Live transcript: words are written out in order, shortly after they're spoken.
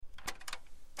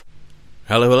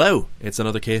Hello, hello. It's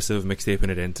another case of Mixtape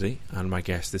and Identity, and my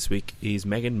guest this week is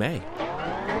Meegan May.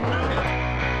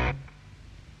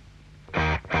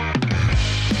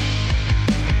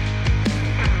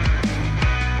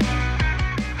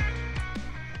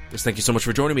 Just thank you so much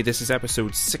for joining me. This is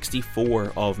episode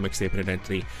 64 of Mixtape and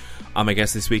Identity, and my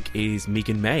guest this week is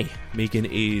Meegan May. Meegan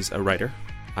is a writer,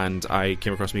 and I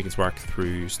came across Meegan's work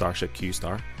through Starship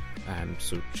Q-Star,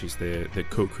 so she's the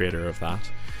co-creator of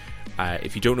that.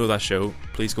 If you don't know that show,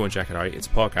 please go and check it out. It's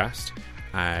a podcast.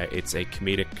 It's a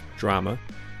comedic drama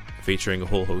featuring a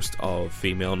whole host of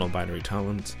female non-binary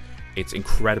talent. It's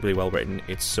incredibly well written.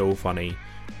 It's so funny,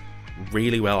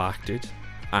 really well acted,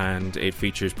 and it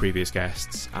features previous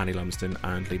guests Annie Lumsden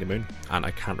and Lena Moon, and I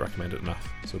can't recommend it enough,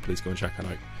 so please go and check it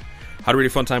out. Had a really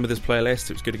fun time with this playlist.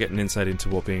 It was good to get an insight into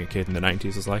what being a kid in the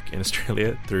 90s was like in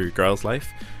Australia through Girls'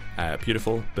 Life.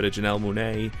 Beautiful bit of Janelle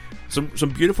Monáe, some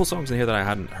beautiful songs in here that I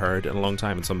hadn't heard in a long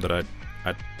time, and some that I'd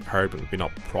heard but maybe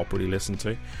not properly listened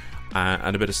to,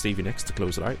 and a bit of Stevie Nicks to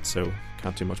close it out, so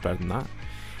can't do much better than that.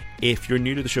 If you're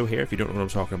new to the show here, if you don't know what I'm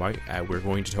talking about, we're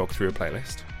going to talk through a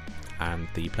playlist, and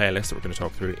the playlist that we're going to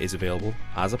talk through is available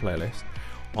as a playlist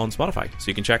on Spotify, so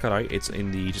you can check that out. It's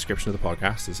in the description of the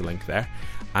podcast. There's a link there,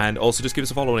 and also just give us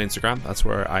a follow on Instagram. That's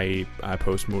where I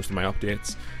post most of my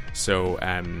updates. So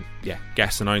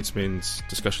guest announcements,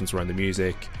 discussions around the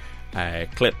music,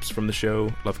 clips from the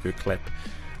show, love a good clip,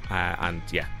 and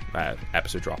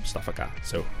episode drops, stuff like that.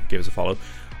 So give us a follow.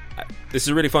 This is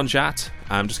a really fun chat.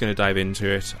 I'm just going to dive into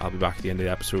it. I'll be back at the end of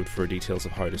the episode for details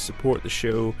of how to support the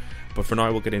show, but for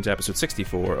now we'll get into episode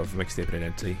 64 of Mixtape and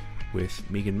Identity with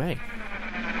Meegan May.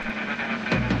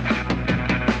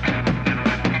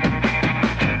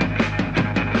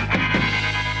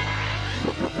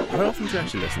 How often do you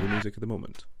actually listen to music at the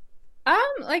moment?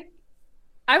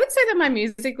 I would say that my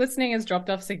music listening has dropped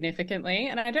off significantly,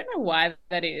 and I don't know why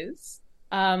that is.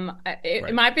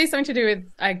 It might be something to do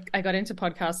with I got into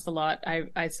podcasts a lot.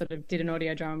 I sort of did an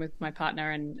audio drama with my partner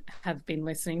and have been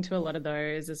listening to a lot of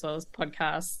those as well as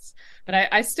podcasts. But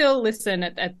I still listen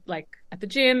at the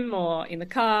gym or in the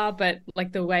car. But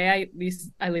like the way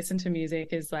I listen to music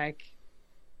is like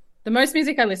the most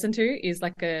music I listen to is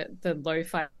like the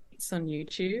lo-fi on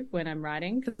YouTube when I'm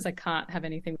writing, because I can't have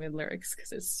anything with lyrics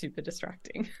because it's super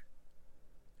distracting.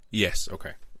 Yes,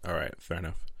 okay. All right, fair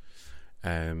enough.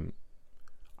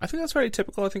 I think that's very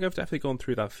typical. I think I've definitely gone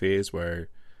through that phase where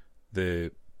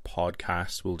the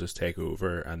podcast will just take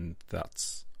over and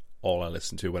that's all I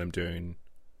listen to when I'm doing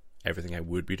everything I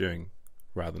would be doing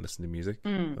rather than listening to music.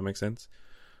 That makes sense?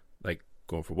 Like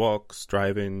going for walks,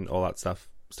 driving, all that stuff,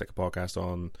 stick a podcast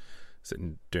on,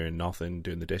 sitting doing nothing,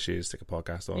 doing the dishes, stick a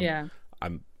podcast on. Yeah.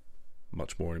 I'm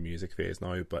much more in a music phase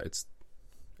now, but it's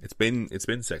been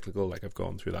cyclical. Like I've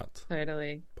gone through that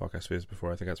totally podcast phase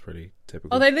before. I think that's pretty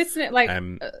typical. Although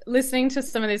listening to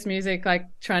some of this music, like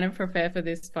trying to prepare for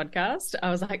this podcast,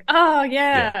 I was like, oh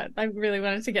yeah. I really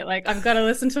wanted to get I've got to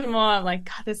listen to more. I'm like,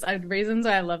 God, there's reasons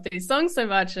why I love these songs so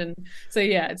much, and so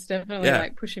yeah, it's definitely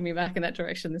like pushing me back in that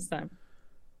direction this time.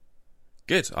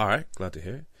 Good. All right, glad to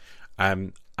hear it.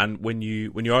 And when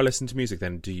you are listening to music,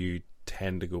 then do you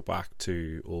tend to go back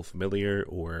to old familiar,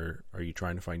 or are you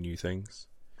trying to find new things?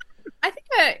 I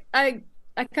think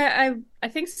I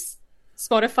think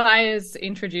Spotify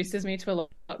introduces me to a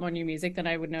lot more new music than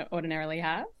I would ordinarily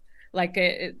have.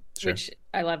 Sure. Which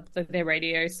I love. Their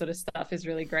radio sort of stuff is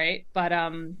really great. But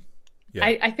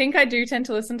I think I do tend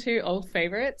to listen to old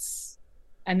favorites,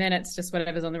 and then it's just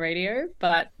whatever's on the radio.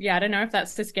 But yeah, I don't know if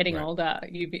that's just getting older.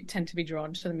 You tend to be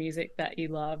drawn to the music that you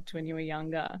loved when you were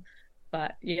younger.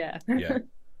 But yeah.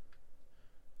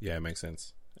 Yeah, it makes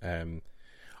sense.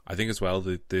 I think as well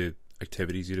the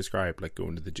activities you described, like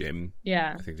going to the gym.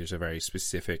 Yeah. I think there's a very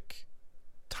specific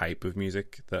type of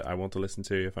music that I want to listen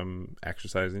to if I'm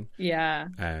exercising. Yeah.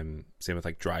 Same with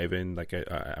like driving. Like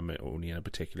I'm only in a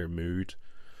particular mood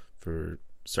for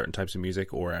certain types of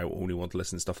music, or I only want to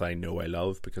listen to stuff that I know I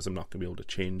love because I'm not going to be able to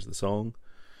change the song.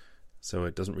 So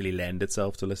it doesn't really lend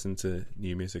itself to listen to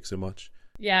new music so much.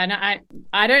 Yeah, no,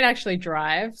 I don't actually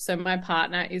drive, so my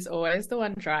partner is always the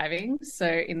one driving. So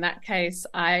in that case,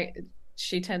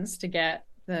 she tends to get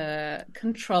the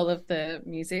control of the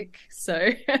music.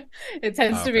 So it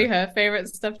tends to be her favorite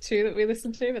stuff too that we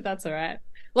listen to, but that's all right.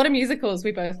 A lot of musicals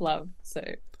we both love, so.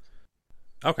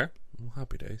 Okay, well,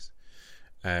 happy days.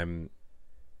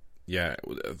 Yeah,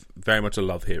 very much a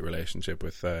love-hate relationship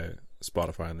with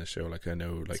Spotify on this show. Like I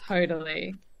know, like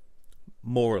totally.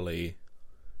 Morally,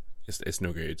 it's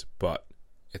no good, but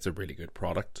it's a really good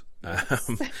product.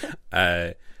 Yes.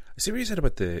 I see what you said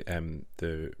about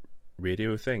the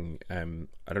radio thing. I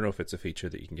don't know if it's a feature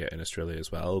that you can get in Australia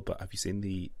as well, but have you seen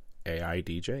the AI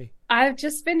DJ. I've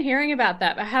just been hearing about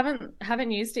that, but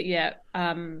haven't used it yet.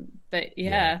 But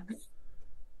yeah.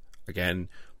 Again,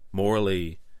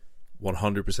 morally,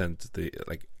 100% the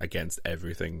like against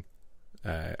everything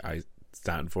I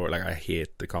stand for. Like, I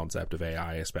hate the concept of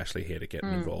AI, especially hate it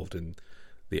getting involved in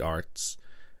the arts.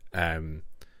 And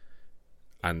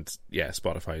yeah,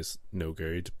 Spotify's no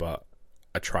good, but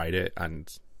I tried it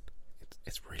and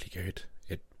it's really good.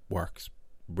 It works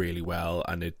really well,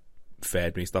 and it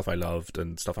fed me stuff I loved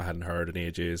and stuff I hadn't heard in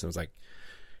ages. I was like,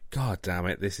 God damn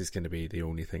it, this is going to be the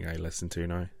only thing I listen to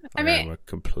now. I mean, I'm a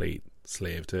complete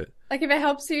slave to it. Like, if it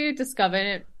helps you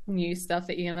discover new stuff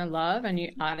that you're going to love and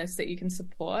new artists that you can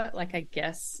support, like, I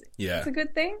guess it's a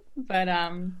good thing. But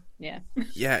yeah.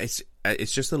 Yeah,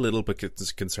 it's just a little bit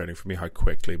concerning for me how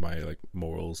quickly my like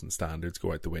morals and standards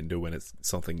go out the window when it's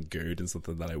something good and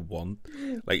something that I want.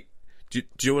 Like, do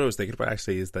you know what I was thinking about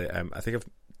actually is that I think I've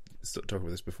talked about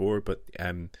this before, but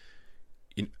have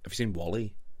you seen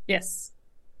Wall-E? Yes.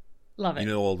 Love it. You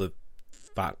know, all the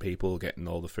fat people getting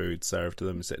all the food served to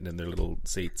them, sitting in their little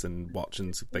seats and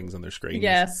watching things on their screens.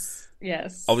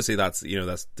 Yes. Obviously, that's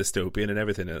that's dystopian and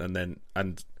everything.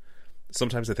 And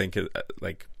sometimes I think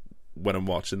like when I'm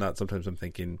watching that, sometimes I'm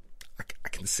thinking I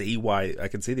can see why, I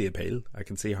can see the appeal. I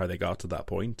can see how they got to that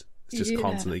point. It's just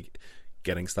constantly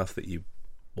getting stuff that you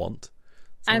want.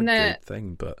 It's not a good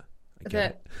thing, but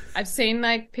I've seen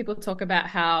like people talk about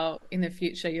how in the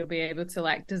future you'll be able to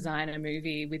like design a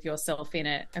movie with yourself in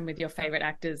it and with your favorite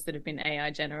actors that have been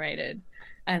AI generated.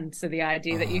 And so the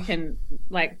idea that you can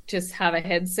like just have a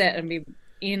headset and be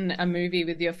in a movie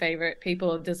with your favorite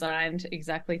people designed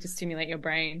exactly to stimulate your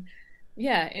brain.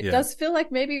 Yeah, it does feel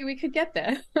like maybe we could get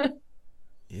there.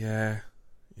 Yeah,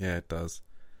 it does.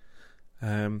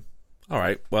 All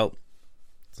right, well,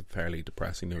 it's a fairly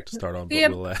depressing note to start on. The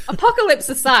apocalypse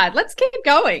aside, let's keep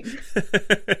going.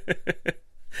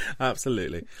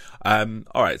 Absolutely. All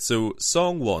right, so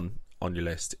song 1 on your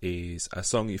list is a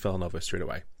song you fell in love with straight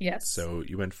away. Yes. So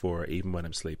you went for Even When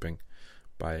I'm Sleeping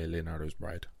by Leonardo's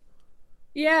Bride.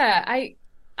 Yeah,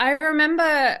 I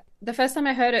remember the first time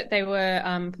I heard it, they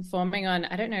were performing on,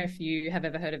 I don't know if you have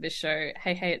ever heard of this show,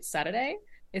 Hey Hey It's Saturday.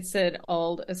 It's an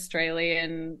old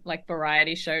Australian like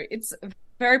variety show. It's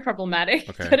very problematic,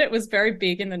 but it was very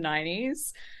big in the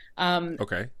 90s.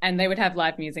 And they would have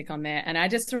live music on there. And I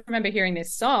just remember hearing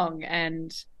this song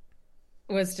and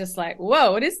was just like,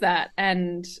 whoa, what is that?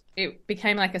 And it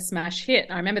became like a smash hit.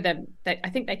 I remember I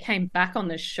think they came back on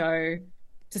the show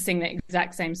to sing the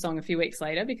exact same song a few weeks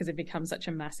later because it became such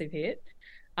a massive hit.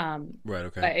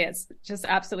 But it's just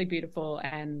absolutely beautiful.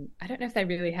 And I don't know if they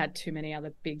really had too many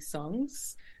other big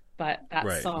songs, but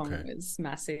that song was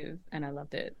massive and I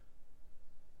loved it.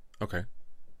 Okay.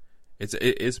 It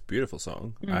is a beautiful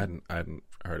song. I hadn't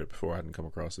heard it before, I hadn't come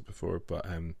across it before, but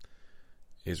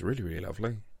it's really, really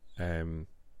lovely. So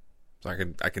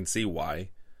I can see why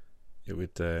it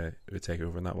would take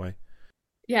over in that way.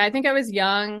 Yeah, I think I was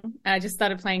young. I just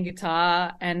started playing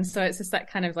guitar, and so it's just that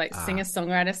kind of like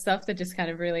singer-songwriter stuff that just kind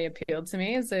of really appealed to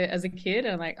me as a kid.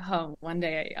 And I'm like, oh, one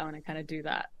day I want to kind of do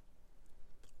that.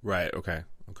 Right. Okay.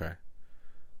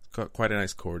 It's got quite a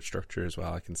nice chord structure as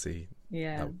well. I can see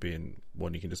that being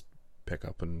one you can just pick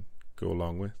up and go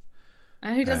along with.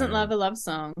 And who doesn't love a love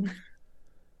song?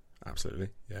 Absolutely,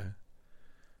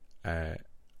 yeah.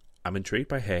 I'm intrigued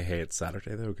by Hey Hey It's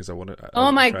Saturday though, because I want to.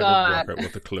 Oh my God! To work out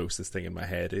what the closest thing in my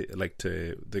head is, like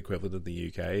to the equivalent of the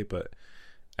UK, but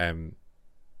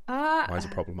why is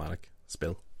it problematic?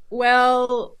 Spill.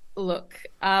 Well, look,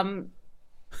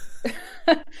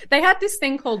 they had this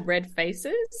thing called Red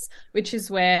Faces, which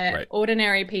is where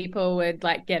ordinary people would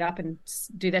like get up and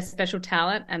do their special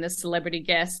talent, and the celebrity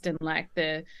guest and like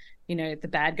the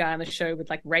bad guy on the show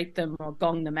would like rate them or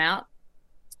gong them out.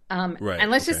 And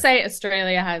let's just say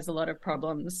Australia has a lot of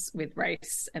problems with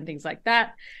race and things like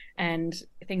that. And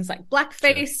things like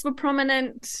blackface were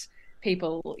prominent,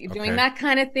 people doing that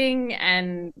kind of thing.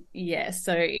 And yeah,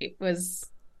 so it was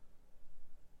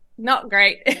not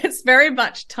great. It's very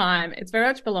much time. It very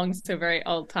much belongs to a very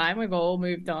old time. We've all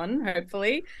moved on,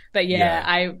 hopefully. But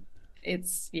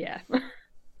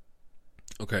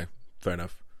Okay, fair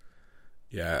enough.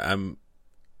 Yeah, I'm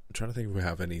trying to think if we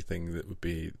have anything that would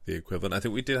be the equivalent. I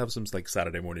think we did have some like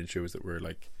Saturday morning shows that were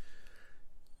like,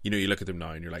 you look at them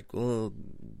now and you're like, well,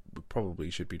 we probably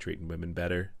should be treating women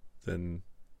better than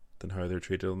how they're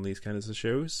treated on these kinds of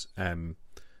shows. I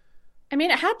mean,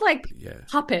 it had like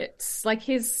puppets. Like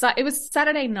it was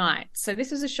Saturday night, so this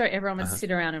was a show everyone would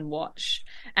sit around and watch.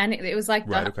 And it was like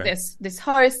this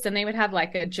host, and they would have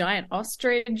like a giant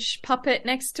ostrich puppet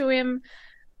next to him.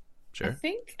 I Sure.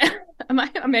 think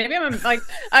maybe I'm like,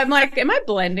 am I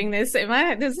blending this?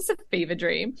 Is this a fever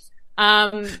dream?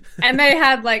 And they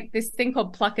had like this thing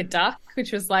called Pluck a Duck,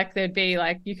 which was like there'd be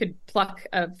like you could pluck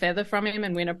a feather from him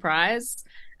and win a prize.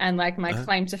 And like my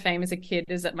claim to fame as a kid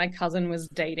is that my cousin was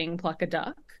dating Pluck a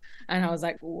Duck. And I was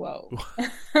like, whoa.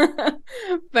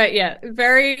 But yeah,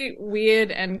 very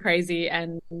weird and crazy,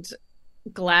 and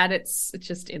glad it's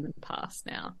just in the past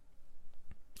now.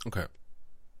 Okay.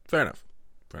 Fair enough.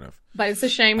 Fair enough. But it's a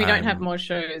shame we don't have more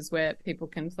shows where people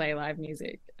can play live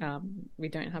music. We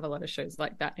don't have a lot of shows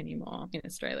like that anymore in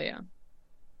Australia.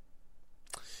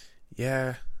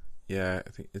 Yeah. I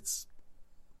think it's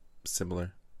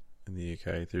similar in the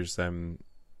UK. There's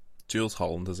Jules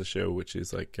Holland has a show which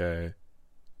is like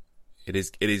it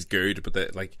is good,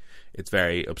 but like it's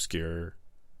very obscure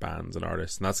bands and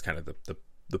artists, and that's kind of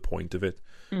the point of it.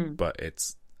 But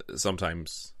it's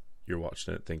sometimes you're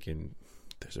watching it thinking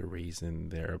there's a reason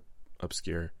they're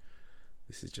obscure.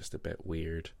 This is just a bit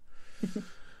weird.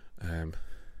 But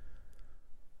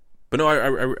no,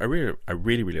 I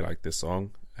really like this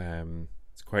song.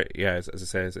 It's quite, yeah, as I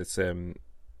said, it's I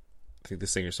think the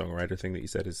singer songwriter thing that you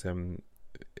said is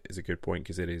a good point,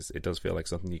 because it does feel like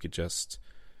something you could just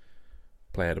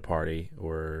play at a party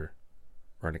or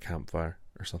around a campfire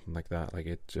or something like that. Like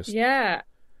it just yeah.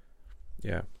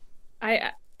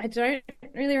 I don't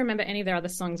really remember any of their other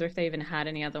songs, or if they even had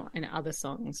any other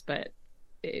songs, but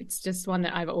it's just one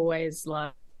that I've always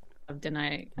loved, and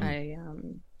I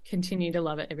continue to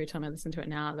love it every time I listen to it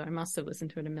now, though I must have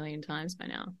listened to it a million times by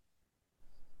now.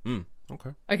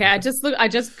 Okay. I just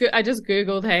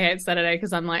googled Hey Hey It's Saturday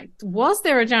because I'm like, was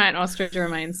there a giant ostrich, or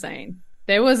am I insane?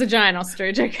 There was a giant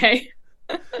ostrich. Okay.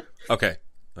 Okay.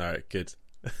 All right. Good.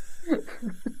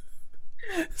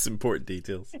 It's important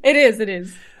details. It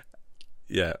is.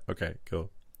 Yeah. Okay.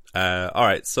 Cool. All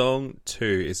right. Song 2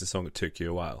 is the song that took you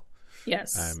a while.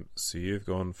 Yes. So you've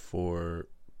gone for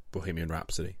Bohemian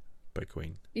Rhapsody by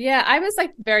Queen. Yeah, I was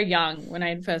like very young when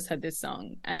I first heard this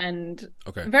song, and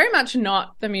very much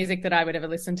not the music that I would ever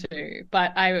listen to.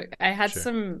 But I had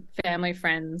some family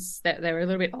friends that they were a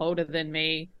little bit older than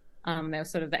me. They were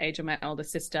sort of the age of my older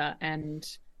sister, and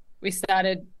we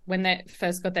started when they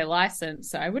first got their license.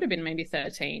 So I would have been maybe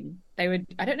 13. They would,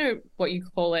 I don't know what you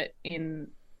call it in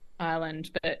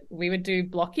Ireland, but we would do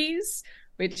blockies,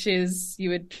 which is you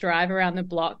would drive around the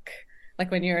block like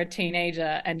when you're a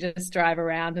teenager and just drive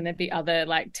around, and there'd be other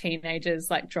like teenagers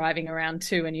like driving around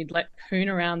too, and you'd like hoon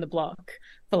around the block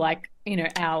for like,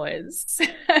 hours.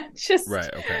 Just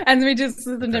right. Okay. And we just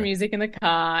listen to music in the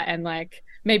car and like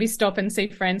maybe stop and see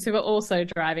friends who were also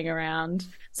driving around.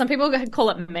 Some people call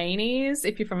it manies.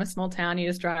 If you're from a small town, you're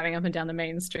just driving up and down the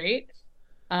main street.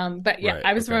 But yeah,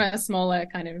 I was from a smaller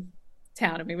kind of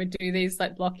town, and we would do these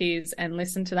like blockies and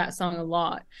listen to that song a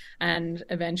lot. And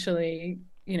eventually,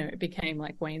 it became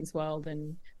like Wayne's World,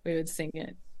 and we would sing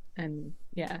it. And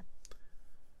yeah.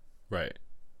 Right.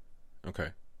 Okay.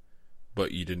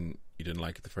 But you didn't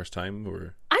like it the first time,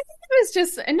 or? I think it was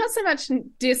just, and not so much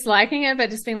disliking it, but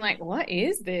just being like, what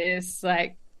is this?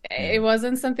 Like, it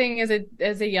wasn't something as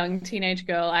a young teenage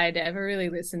girl I'd ever really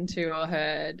listened to or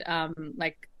heard.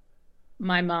 Like,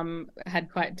 my mum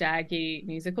had quite daggy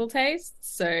musical tastes,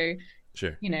 so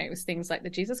sure, it was things like the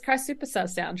Jesus Christ Superstar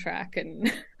soundtrack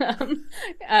and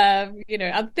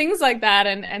things like that,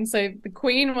 and so the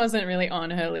Queen wasn't really on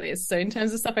her list. So in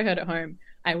terms of stuff I heard at home,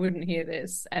 I wouldn't hear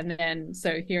this, and then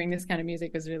so hearing this kind of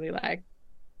music was really like,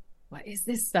 what is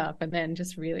this stuff? And then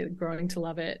just really growing to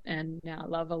love it, and now I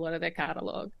love a lot of their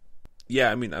catalog.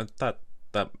 Yeah, I mean that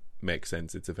makes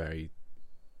sense. It's a very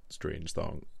strange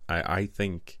song. I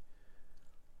think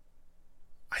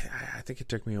it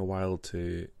took me a while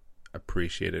to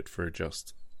appreciate it for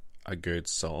just a good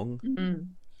song,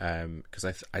 because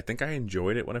I think I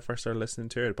enjoyed it when I first started listening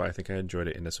to it, but I think I enjoyed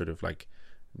it in a sort of like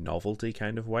novelty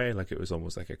kind of way. Like it was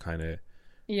almost like a kind of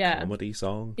comedy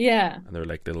song, and there were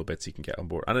like little bits you can get on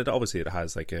board, and it obviously it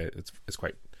has like it's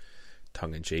quite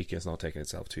tongue-in-cheek. It's not taking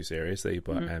itself too seriously,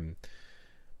 but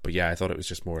yeah, I thought it was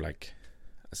just more like,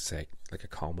 as I say, like a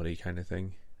comedy kind of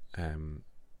thing, and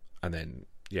then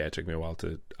yeah, it took me a while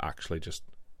to actually just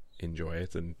enjoy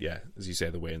it, and yeah, as you say,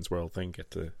 the Wayne's World thing,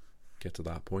 get to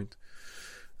that point.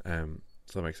 So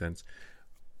that makes sense.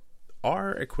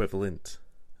 Our equivalent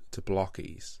to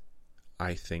blockies,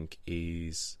 I think,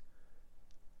 is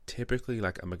typically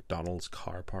like a McDonald's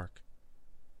car park.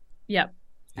 Yep,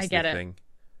 I get it. Thing.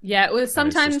 Yeah, it was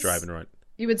sometimes just driving around.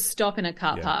 You would stop in a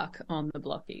car park on the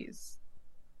blockies.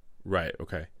 Right.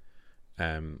 Okay.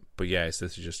 But yeah, so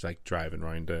this is just like driving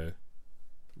around a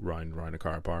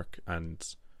car park, and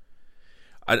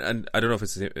and I don't know if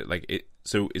it's like it.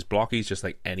 So is blockies just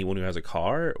like anyone who has a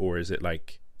car, or is it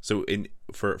like so in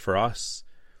for us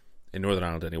in Northern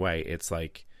Ireland anyway? It's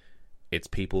like it's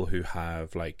people who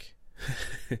have like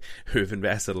who've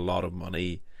invested a lot of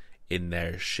money in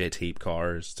their shit heap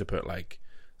cars to put like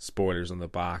spoilers on the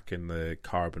back and the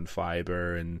carbon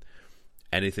fiber and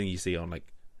anything you see on like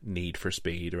Need for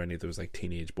Speed or any of those like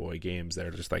teenage boy games.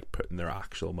 They're just like putting their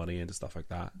actual money into stuff like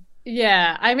that.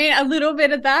 Yeah, I mean, a little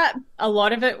bit of that. A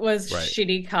lot of it was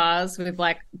shitty cars with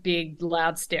like big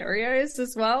loud stereos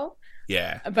as well.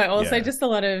 Yeah. But also just a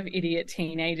lot of idiot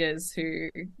teenagers who,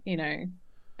 you know,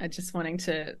 are just wanting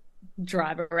to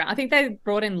drive around. I think they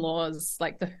brought in laws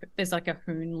like there's like a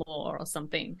hoon law or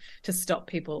something to stop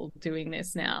people doing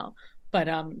this now. But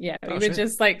we would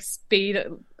just like speed,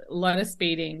 a lot of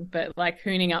speeding, but like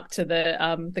hooning up to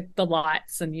the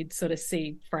lights, and you'd sort of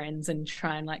see friends and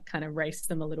try and like kind of race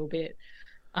them a little bit,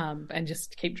 and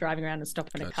just keep driving around and stop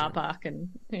in a car park, and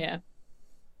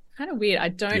kind of weird. I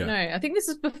don't know. I think this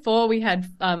is before we had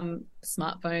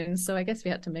smartphones, so I guess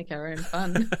we had to make our own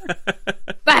fun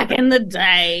back in the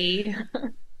day.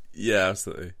 Yeah,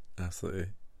 absolutely.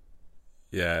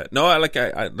 Yeah, no, I like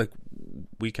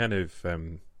we kind of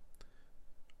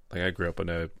like I grew up in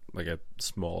a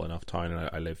small enough town, and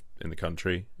I lived in the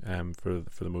country for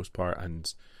the most part,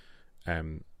 and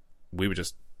we would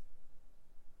just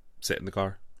sit in the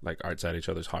car like outside each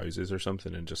other's houses or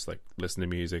something and just like listen to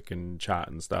music and chat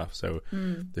and stuff. So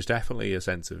there's definitely a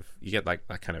sense of, you get like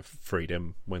that kind of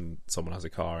freedom when someone has a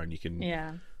car and you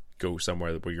can go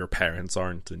somewhere where your parents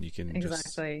aren't, and you can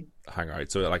just hang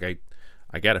out. So like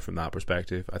I get it from that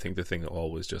perspective. I think the thing that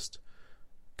always just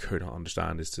could not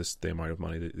understand is just the amount of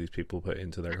money that these people put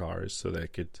into their cars so they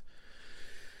could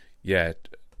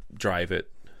drive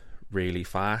it really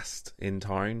fast in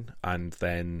town and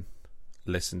then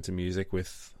listen to music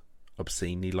with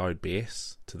obscenely loud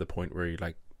bass to the point where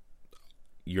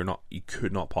you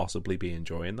could not possibly be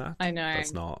enjoying that. I know.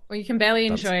 That's not. Well, you can barely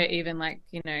enjoy it even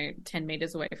 10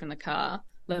 meters away from the car,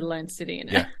 let alone sitting in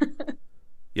it.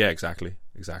 Yeah, exactly.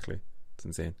 It's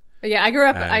insane. But yeah, I grew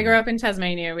up in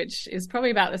Tasmania, which is probably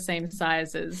about the same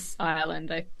size as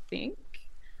Ireland, I think.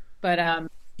 But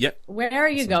where are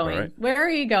you going? Right. Where are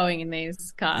you going in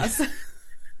these cars?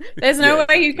 There's no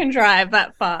way you can drive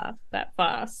that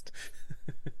fast.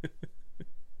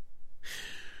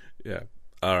 Yeah.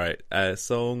 All right.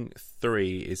 Song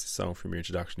 3 is a song from your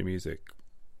introduction to music.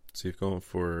 So you've gone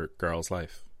for "Girl's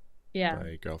Life"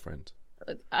 by Girlfriend.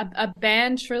 A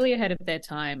band truly ahead of their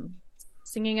time,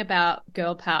 singing about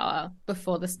girl power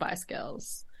before the Spice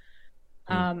Girls.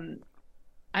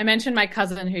 I mentioned my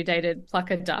cousin who dated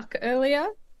Pluck a Duck earlier.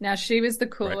 Now, she was the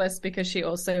coolest because she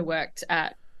also worked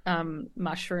at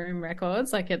Mushroom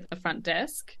Records, like at the front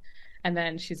desk. And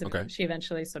then she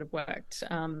eventually sort of worked,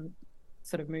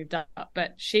 sort of moved up.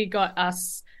 But she got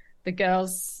us the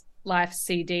Girls' Life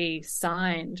CD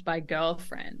signed by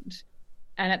Girlfriend.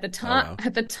 And at the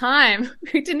time,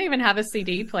 we didn't even have a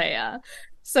CD player.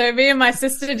 So me and my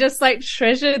sister just like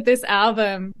treasured this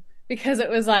album because it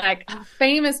was like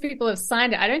famous people have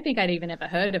signed it. I don't think I'd even ever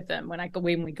heard of them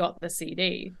when we got the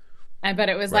CD, but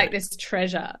it was like this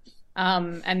treasure.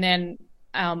 And then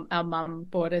our mum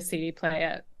bought a CD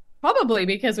player, probably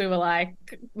because we were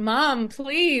like, "Mum,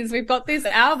 please, we've got this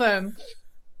album."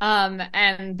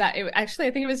 And that I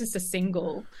think it was just a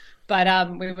single, but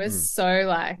we were so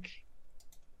like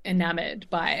enamored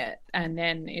by it. And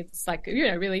then it's like,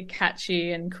 really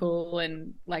catchy and cool,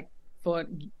 and like for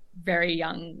very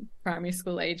young primary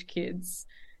school age kids,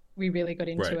 we really got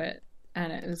into it,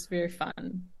 and it was very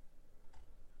fun.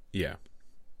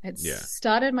 It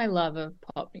started my love of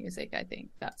pop music, I think,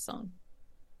 that song.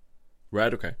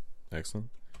 Right, okay. Excellent.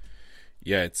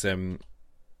 Yeah, it's when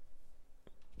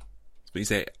you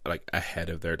say like ahead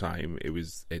of their time,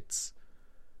 it's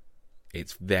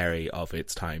very of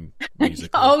its time music.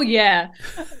 Oh yeah.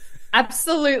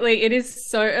 Absolutely. It is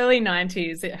so early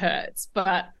 90s, it hurts.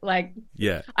 But like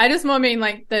I just more mean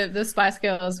like the Spice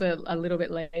Girls were a little bit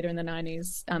later in the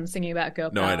 90s, singing about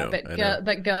girl power. I know.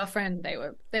 But Girlfriend, they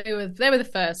were the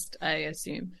first, I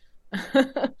assume.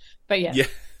 But yeah.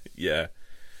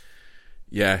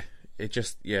 Yeah. It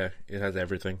just it has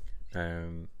everything.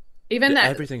 Even that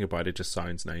everything about it just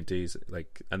sounds 90s,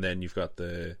 like, and then you've got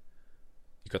the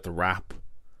rap,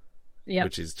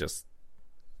 which is just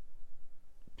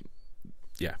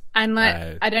and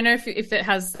like I don't know if it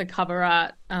has the cover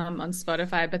art on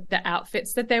Spotify, but the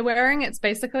outfits that they're wearing, it's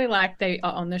basically like they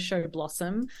are on the show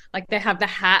Blossom. Like they have the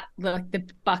hat, like the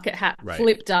bucket hat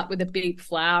flipped up with a big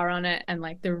flower on it, and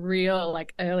like the real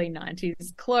like early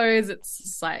 90s clothes. It's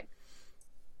just like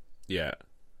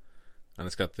and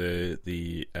it's got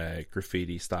the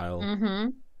graffiti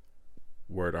style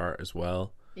word art as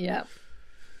well. Yep.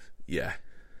 Yeah,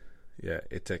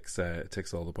 it ticks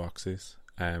all the boxes.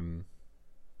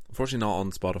 Unfortunately, not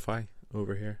on Spotify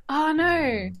over here. Oh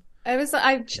no, it was.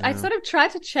 I sort of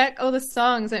tried to check all the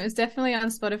songs, and it was definitely on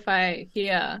Spotify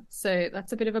here. So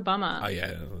that's a bit of a bummer. Oh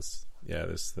yeah,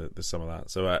 there's some of that.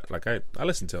 So I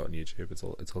listen to it on YouTube. It's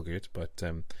all good, but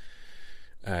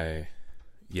I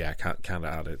can't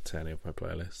add it to any of my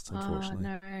playlists, unfortunately.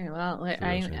 Oh no, well,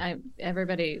 I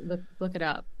everybody look it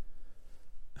up.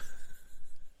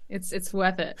 It's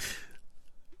worth it.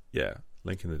 Yeah,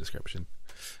 link in the description.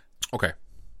 Okay.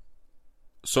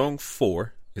 Song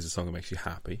 4 is a song that makes you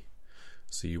happy.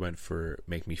 So you went for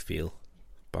Make Me Feel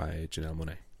by Janelle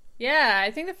Monáe. Yeah, I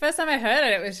think the first time I heard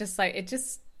it, it was just like,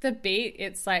 the beat,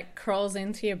 it's like crawls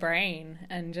into your brain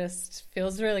and just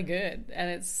feels really good.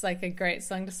 And it's like a great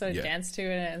song to sort of dance to.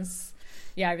 And it's,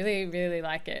 I really, really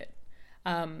like it.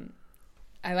 I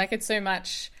like it so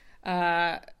much.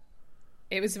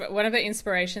 It was one of the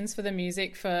inspirations for the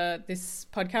music for this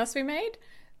podcast we made.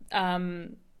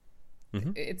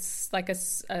 It's like a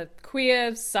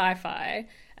queer sci-fi,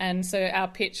 and so our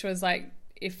pitch was like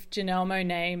if Janelle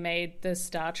Monáe made the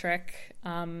Star Trek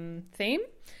theme,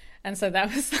 and so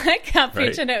that was like our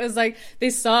pitch. Right. And it was like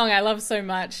this song I love so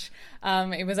much.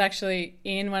 It was actually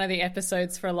in one of the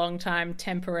episodes for a long time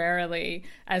temporarily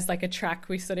as like a track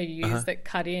we sort of used that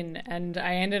cut in, and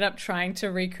I ended up trying to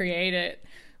recreate it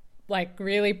like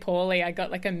really poorly. I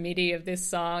got like a MIDI of this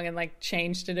song and like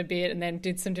changed it a bit and then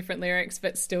did some different lyrics,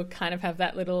 but still kind of have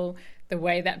that the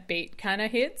way that beat kind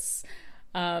of hits.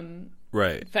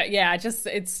 Right. But yeah,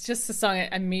 it's just a song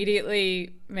that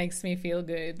immediately makes me feel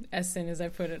good as soon as I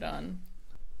put it on.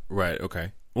 Right.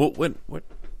 Okay. Well,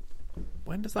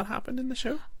 when does that happen in the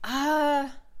show?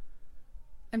 I'm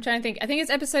trying to think. I think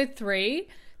it's episode 3.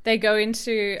 They go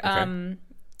into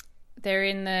they're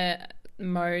in the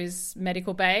Mo's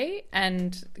medical bay,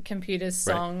 and the computer's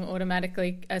song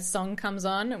automatically, a song comes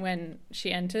on when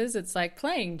she enters. It's like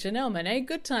playing Janelle Monáe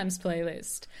Good Times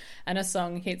playlist, and a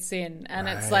song hits in, and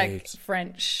it's like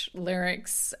French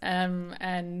lyrics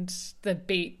and the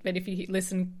beat. But if you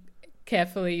listen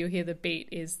carefully, you'll hear the beat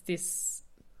is this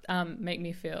Make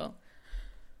Me Feel.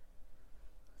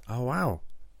 Oh wow,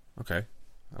 okay,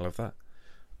 I love that.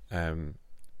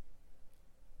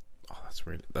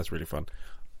 That's really fun.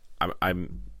 I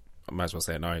might as well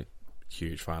say it now,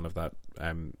 huge fan of that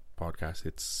podcast.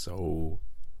 It's so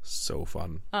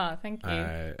fun. Oh, thank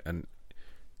you. And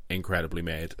incredibly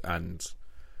made, and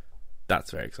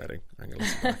that's very exciting. I'm going to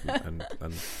listen back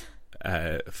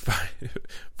and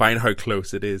find how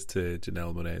close it is to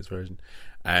Janelle Monáe's version.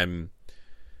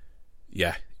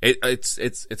 Yeah, it's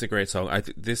a great song. I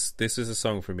this is a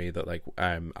song for me that like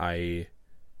I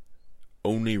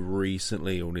only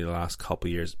the last couple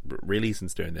of years, really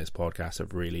since doing this podcast,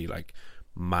 I've really like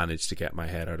managed to get my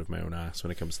head out of my own ass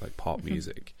when it comes to like pop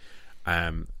music.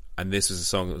 And this is a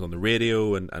song that was on the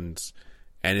radio, and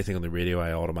anything on the radio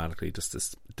I automatically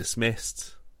just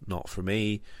dismissed. Not for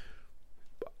me.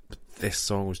 But this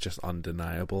song was just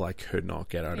undeniable. I could not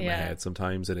get out of my head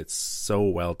sometimes, and it's so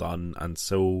well done and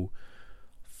so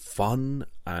fun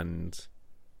and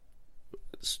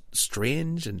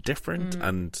strange and different.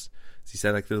 And as you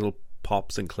said, like the little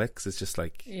pops and clicks, it's just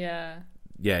like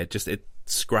it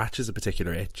scratches a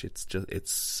particular itch.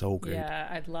 It's so good. Yeah,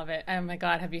 I'd love it. Oh my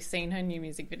god, have you seen her new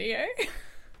music video? I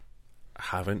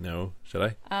haven't. No,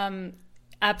 should I?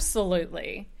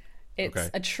 Absolutely. It's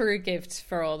a true gift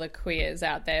for all the queers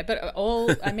out there, but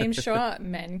sure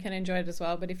men can enjoy it as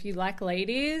well, but if you like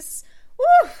ladies,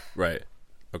 woo! Right.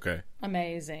 Okay.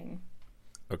 Amazing.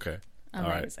 Okay.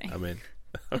 Amazing. All right. I'm in.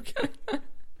 Okay.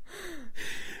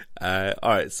 All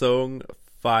right, song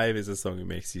 5 is a song that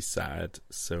makes you sad.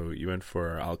 So you went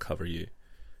for I'll Cover You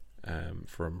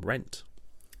from Rent.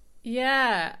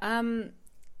 Yeah, I'm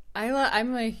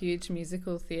a huge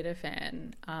musical theatre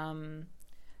fan,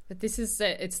 but this is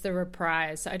it's the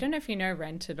reprise. I don't know if you know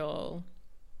Rent at all,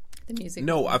 the music.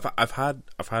 No, I've had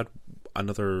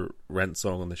another Rent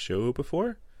song on the show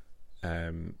before,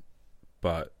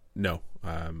 but no,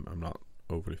 I'm not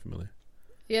overly familiar.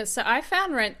 Yeah, so I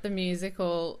found Rent the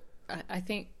musical. I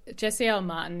think Jesse L.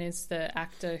 Martin is the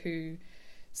actor who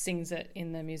sings it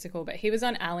in the musical, but he was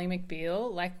on Ally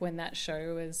McBeal, like when that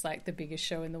show was like the biggest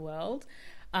show in the world.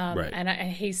 And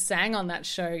he sang on that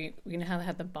show. You know how they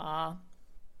had the bar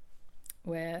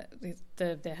where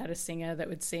they had a singer that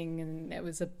would sing, and it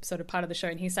was a sort of part of the show,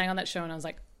 and he sang on that show, and I was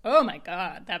like, oh my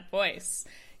God, that voice.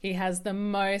 He has the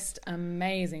most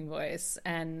amazing voice,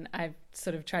 and I've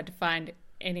sort of tried to find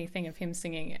anything of him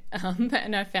singing,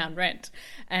 and I found Rent,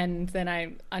 and then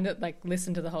I like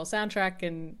listened to the whole soundtrack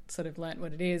and sort of learnt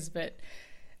what it is. But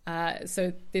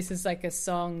so this is like a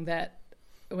song that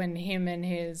when him and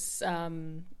his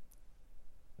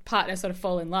partner sort of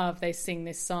fall in love, they sing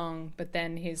this song, but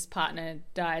then his partner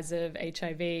dies of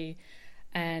HIV,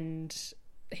 and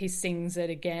he sings it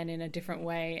again in a different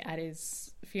way at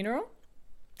his funeral.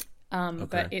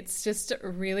 But it's just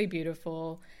really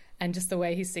beautiful, and just the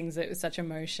way he sings it with such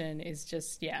emotion is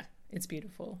just, yeah, it's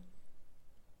beautiful.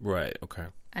 Right, okay.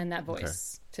 And that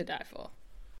voice to die for.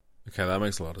 Okay, that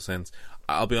makes a lot of sense.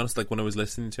 I'll be honest, like when I was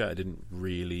listening to it, it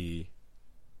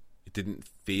didn't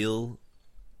feel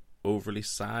overly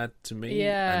sad to me.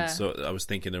 Yeah. And so I was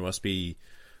thinking I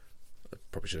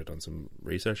probably should have done some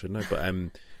research, shouldn't I? But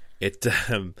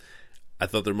I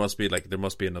thought there must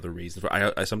be another reason for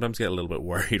I sometimes get a little bit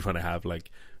worried when I have like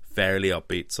fairly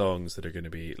upbeat songs that are going to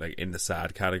be like in the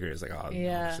sad category. It's like, oh, no,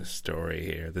 there's a story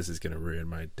here. This is going to ruin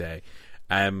my day.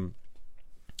 But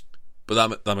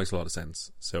that makes a lot of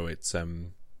sense. So it's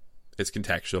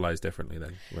contextualized differently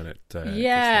then when it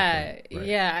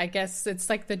yeah, I guess it's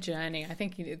like the journey. I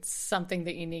think it's something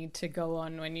that you need to go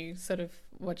on when you sort of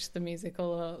watch the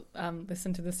musical or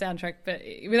listen to the soundtrack, but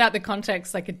without the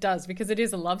context, like it does, because it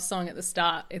is a love song at the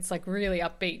start. It's like really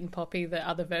upbeat and poppy, the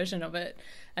other version of it,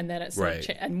 and then it's right.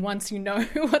 And once you know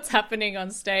what's happening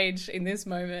on stage in this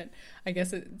moment, I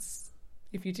guess it's,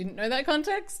 if you didn't know that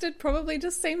context, it probably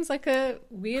just seems like a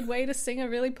weird way to sing a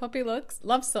really poppy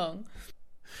love song.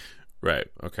 Right.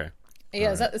 Okay.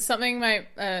 Yeah, it's something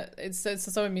it's a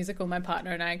sort of musical my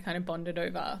partner and I kind of bonded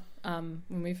over when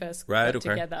we first got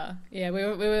together. Yeah, we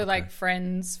were like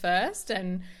friends first,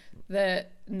 and the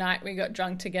night we got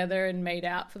drunk together and made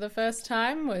out for the first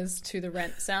time was to the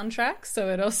Rent soundtrack, so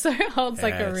it also holds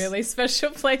like a really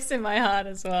special place in my heart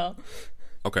as well.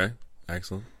 Okay,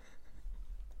 excellent.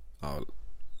 I'll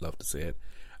love to see it.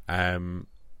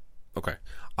 Okay,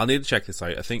 I'll need to check this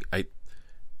out. I think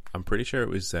I'm pretty sure it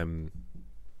was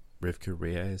Rivka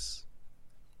Reyes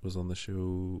was on the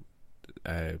show.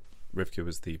 Rivka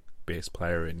was the bass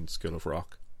player in School of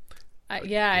Rock.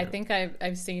 I think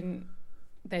I've seen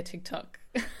their TikTok.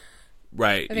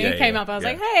 Right. I think it came up. I was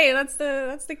like, hey, that's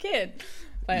the kid.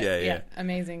 But yeah,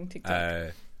 amazing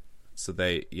TikTok. So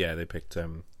they picked a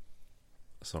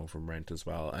song from Rent as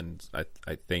well, and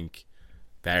I think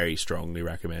very strongly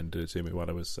recommended it to me while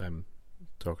I was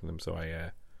talking to them. So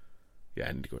I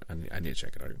need to go. I need to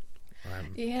check it out.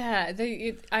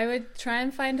 I would try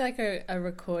and find like a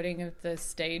recording of the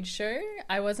stage show.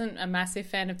 I wasn't a massive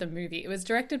fan of the movie. It was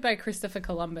directed by Christopher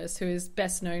Columbus, who is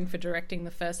best known for directing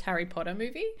the first Harry Potter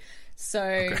movie.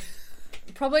 So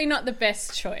probably not the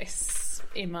best choice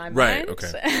in my mind. Right,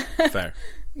 okay. Fair.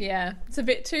 Yeah, it's a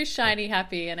bit too shiny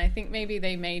happy, and I think maybe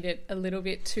they made it a little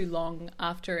bit too long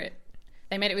after it.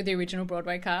 They made it with the original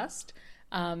Broadway cast,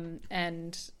 and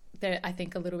they're, I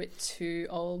think, a little bit too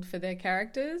old for their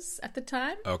characters at the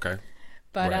time. Okay.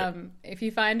 But if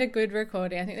you find a good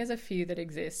recording, I think there's a few that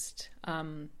exist,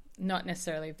 not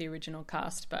necessarily of the original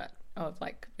cast, but of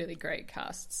like really great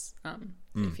casts.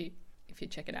 If you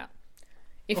check it out,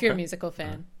 if you're a musical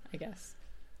fan, I guess.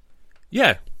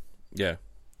 Yeah.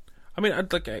 I mean,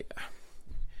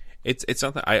 it's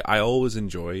something I always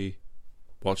enjoy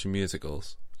watching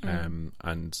musicals,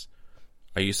 and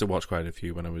I used to watch quite a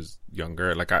few when I was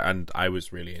younger. Like, I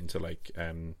was really into like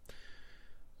I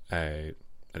did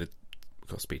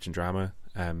speech and drama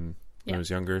when I was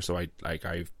younger. So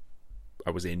I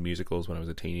was in musicals when I was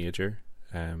a teenager.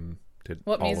 Did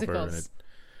what Oliver musicals?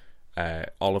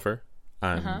 Oliver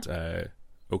and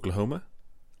Oklahoma.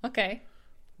 Okay.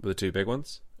 Were the two big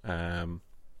ones. My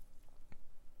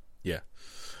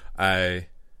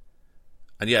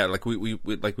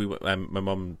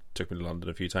mum took me to London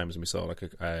a few times, and we saw like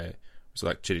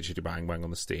Chitty Chitty Bang Bang on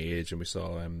the stage, and we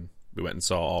saw we went and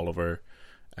saw Oliver.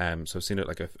 So I've seen it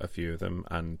like a few of them,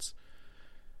 and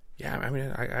yeah, I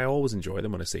mean, I always enjoy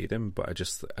them when I see them, but it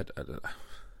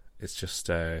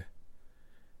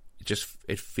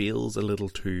feels a little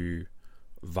too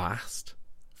vast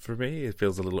for me. It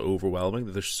feels a little overwhelming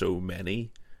that there's so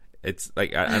many. It's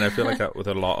like, and I feel like that with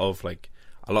a lot of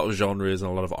genres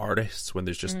and a lot of artists, when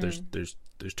there's just there's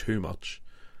too much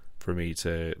for me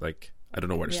to, like, I don't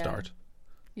know where to start.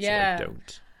 Yeah. So I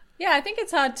don't. Yeah, I think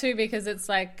it's hard too, because it's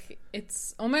like,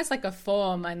 it's almost like a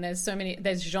form, and there's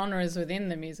genres within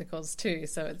the musicals too.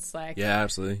 So it's like, yeah,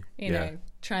 absolutely. You know,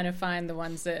 trying to find the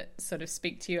ones that sort of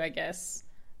speak to you, I guess.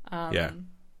 Yeah.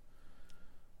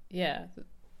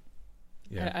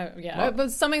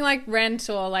 But something like Rent,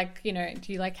 or like, you know,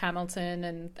 do you like Hamilton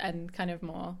and kind of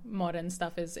more modern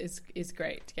stuff is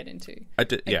great to get into. I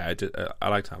did. I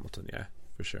liked Hamilton. Yeah,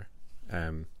 for sure.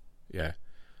 Yeah.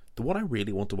 The one I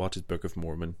really want to watch is Book of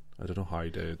Mormon. I don't know how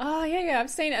to. Oh yeah,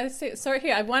 I've seen it. Sorry,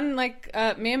 here I won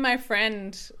me and my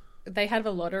friend. They had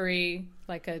a lottery,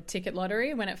 like a ticket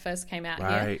lottery, when it first came out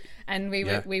here, and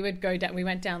we would go down. We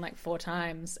went down like 4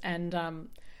 times, and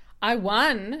I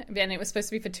won. And it was supposed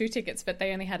to be for 2 tickets, but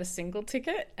they only had a single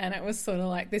ticket, and it was sort of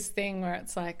like this thing where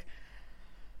it's like,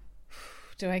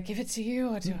 do I give it to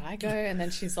you or do I go? And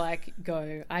then she's like,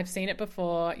 go. I've seen it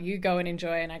before. You go and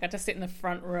enjoy. And I got to sit in the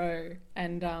front row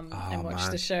and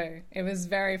watch the show. It was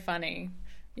very funny.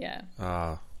 Yeah.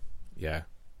 Yeah.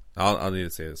 I'll need to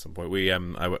say it at some point. We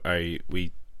my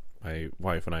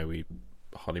wife and I, we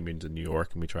honeymooned in New York,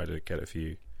 and we tried to get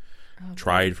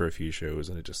tried for a few shows,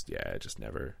 and it just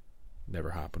never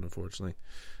happened, unfortunately.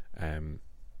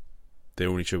 The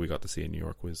only show we got to see in New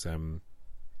York was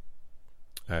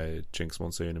Jinx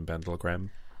Monsoon and Bendel Graham.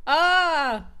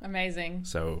 Amazing.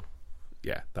 So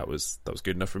yeah, that was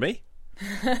good enough for me.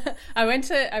 I went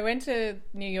to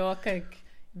New York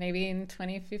maybe in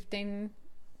 2015,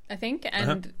 I think,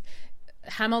 and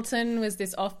Hamilton was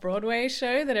this off-Broadway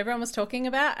show that everyone was talking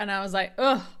about, and I was like,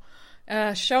 a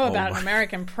show about an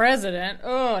American president.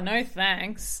 Oh, no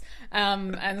thanks.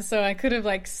 And so I could have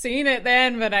like seen it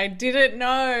then, but I didn't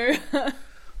know.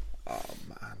 Oh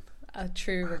man. A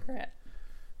true regret.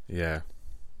 Yeah.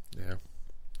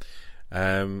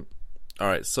 All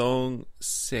right, song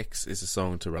 6 is a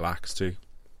song to relax to.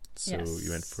 So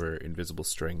you went for Invisible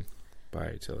String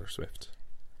by Taylor Swift.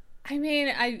 I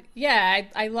mean, I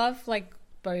love like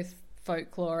both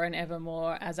Folklore and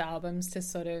Evermore as albums to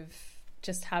sort of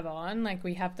just have on. Like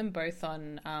we have them both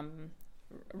on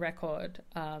record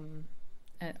on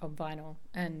vinyl,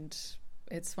 and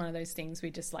it's one of those things we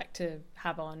just like to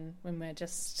have on when we're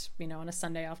just, on a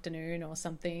Sunday afternoon or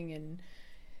something. And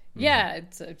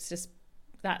it's just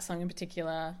that song in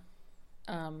particular.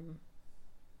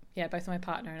 Both my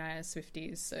partner and I are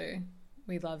Swifties, so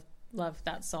we love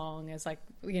that song. As like,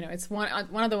 it's one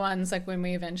of the ones like when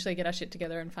we eventually get our shit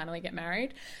together and finally get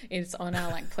married, it's on our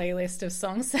like playlist of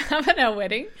songs to have at our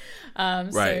wedding.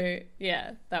 Right. So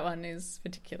yeah, that one is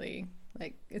particularly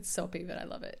like, it's soppy, but I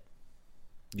love it.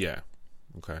 Yeah.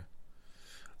 Okay.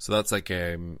 So that's like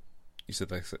you said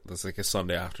that's like a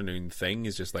Sunday afternoon thing,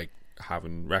 is just like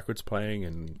having records playing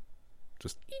and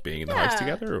just being in the house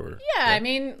together, or I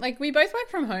mean, like we both work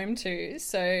from home too,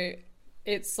 so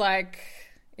it's like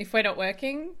if we're not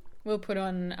working, we'll put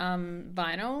on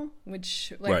vinyl,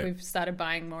 which like we've started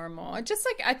buying more and more. Just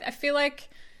like I feel like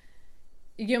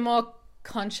you're more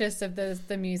conscious of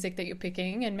the music that you're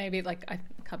picking, and maybe like I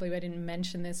can't believe I didn't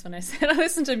mention this when I said I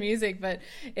listen to music, but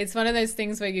it's one of those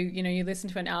things where you listen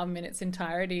to an album in its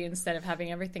entirety instead of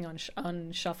having everything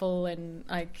on shuffle and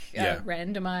like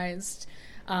randomized.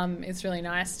 It's really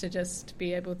nice to just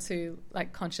be able to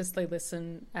like consciously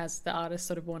listen as the artist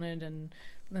sort of wanted, and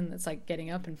then it's like getting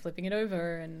up and flipping it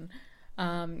over, and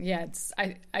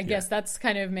I guess that's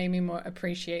kind of made me more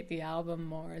appreciate the album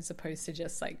more as opposed to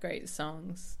just like great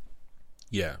songs.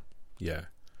 Yeah.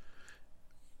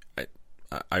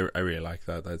 I really like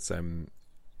that. That's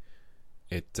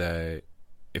it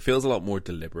feels a lot more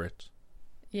deliberate.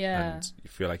 Yeah. And you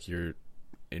feel like you're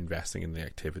investing in the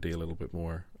activity a little bit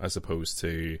more, as opposed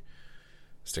to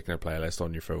sticking a playlist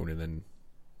on your phone and then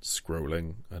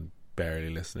scrolling and barely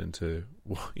listening to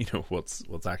what's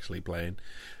actually playing.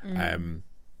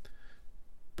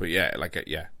 But yeah,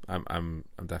 I'm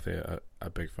definitely a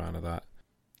big fan of that.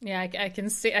 Yeah, I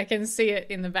can see it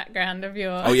in the background of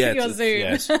your your Zoom.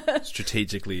 Yeah,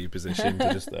 strategically positioned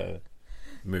to just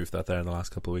move that there in the last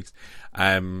couple of weeks.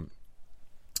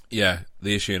 The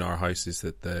issue in our house is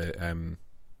that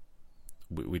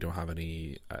we don't have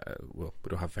any. We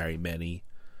don't have very many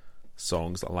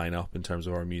songs that line up in terms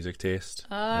of our music taste.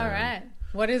 All right.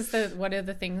 What are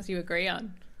the things you agree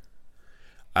on?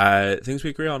 Things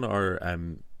we agree on are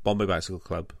Bombay Bicycle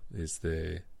Club is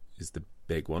the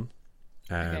big one.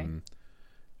 I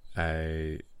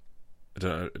don't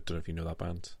know if you know that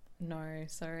band. No,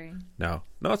 sorry. No,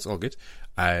 it's all good.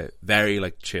 Very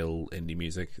like chill indie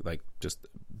music, like just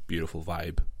beautiful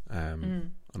vibe.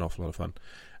 An awful lot of fun.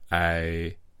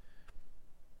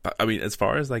 But I mean, as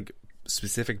far as like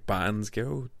specific bands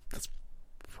go, that's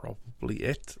probably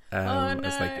it. Oh, no.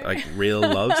 It's like real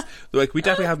loves. Like we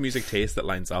definitely have music taste that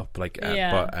lines up. Like,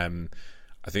 but I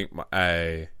think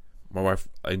my wife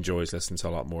enjoys listening to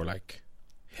a lot more like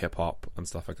hip hop and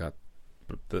stuff like that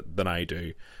than I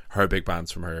do. Her big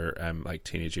bands from her like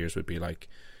teenage years would be like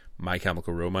My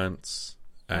Chemical Romance,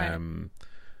 and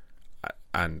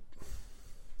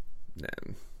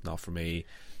not for me.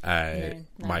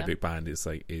 My big band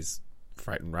is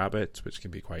Frightened Rabbit, which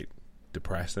can be quite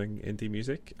depressing indie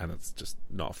music, and it's just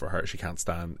not for her. She can't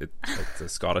stand it. It's a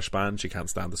Scottish band. She can't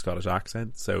stand the Scottish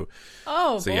accent. So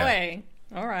boy. Yeah.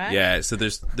 All right. Yeah, so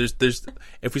there's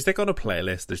if we stick on a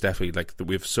playlist, there's definitely like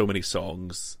we have so many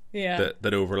songs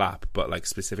that overlap, but like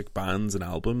specific bands and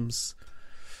albums,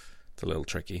 it's a little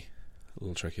tricky.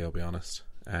 I'll be honest.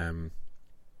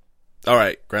 All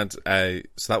right, Grant. So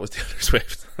that was Taylor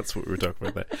Swift. That's what we were talking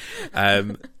about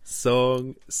there.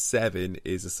 Song 7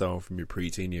 is a song from your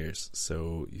preteen years.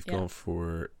 So you've gone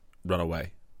for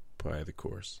 "Runaway" by The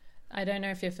Course. I don't know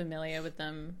if you're familiar with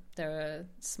them. They're a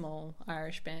small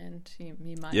Irish band.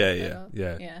 You might.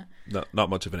 Yeah. Not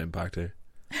much of an impact here.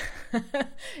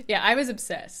 Yeah, I was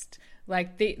obsessed.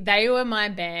 Like they were my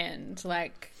band.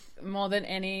 Like more than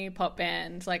any pop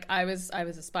band. Like I was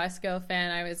a Spice Girl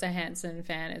fan. I was a Hanson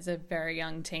fan as a very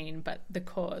young teen. But The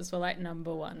Cause were like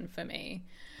number one for me.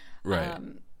 Right.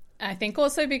 I think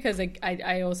also because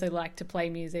I also like to play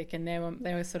music, and they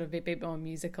were sort of a bit more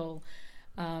musical.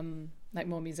 Like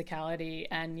more musicality,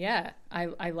 and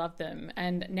I love them.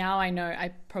 And now I know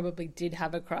I probably did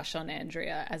have a crush on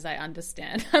Andrea, as I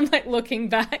understand. I'm like looking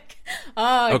back.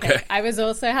 Oh, okay. I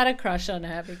had a crush on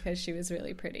her because she was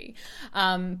really pretty.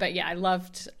 But yeah, I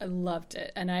loved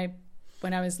it. And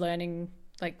when I was learning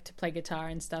like to play guitar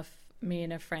and stuff, me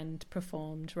and a friend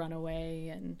performed "Runaway,"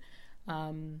 and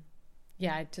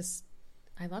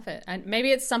I love it. And maybe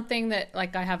it's something that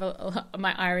like I have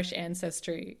my Irish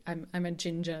ancestry. I'm a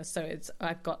ginger, so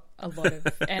I've got a lot of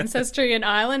ancestry in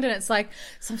Ireland, and it's like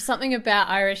something about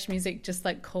Irish music just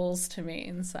like calls to me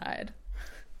inside.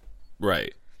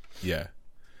 Right. Yeah.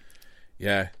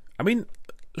 Yeah. I mean,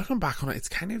 looking back on it,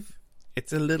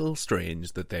 it's a little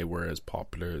strange that they were as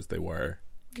popular as they were,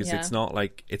 because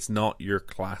it's not your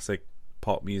classic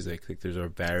pop music. Like there's a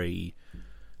very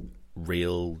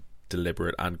real,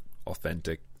 deliberate and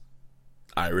authentic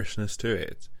Irishness to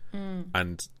it,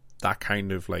 and that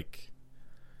kind of like,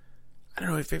 I don't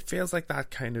know if it feels like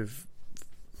that kind of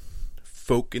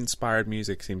folk inspired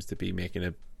music seems to be making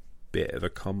a bit of a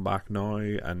comeback now,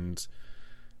 and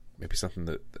maybe something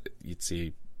that you'd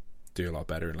see do a lot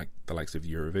better in like the likes of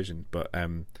Eurovision. But I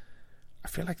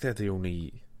feel like they're the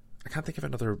only, I can't think of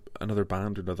another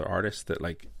band or another artist that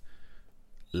like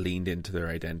leaned into their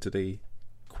identity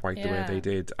quite the way they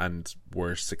did and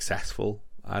were successful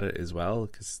at it as well.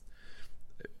 Because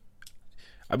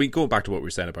I mean, going back to what we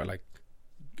were saying about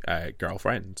like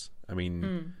Girlfriends, I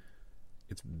mean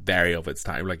it's very of its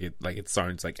time. Like it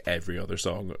sounds like every other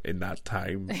song in that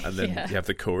time, and then you have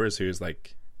The Chorus, who's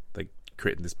like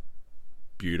creating this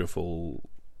beautiful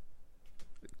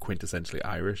quintessentially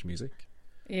Irish music.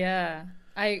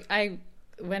 I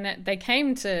when they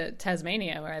came to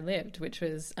Tasmania where I lived, which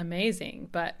was amazing,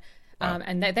 but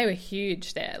and they were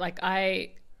huge there. Like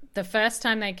the first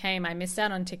time they came, I missed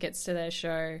out on tickets to their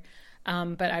show,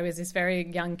 but I was this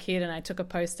very young kid, and I took a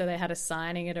poster. They had a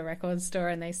signing at a record store,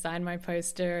 and they signed my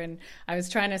poster, and I was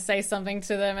trying to say something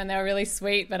to them, and they were really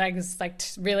sweet, but I was like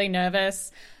really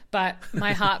nervous. But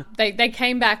my heart, they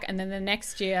came back, and then the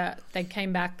next year they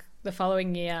came back the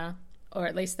following year, or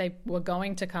at least they were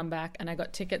going to come back, and I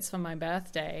got tickets for my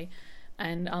birthday.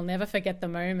 And I'll never forget the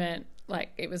moment.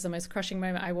 Like, it was the most crushing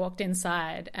moment. I walked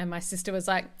inside and my sister was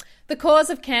like, "The Cause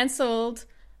have cancelled."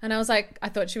 And I was like, I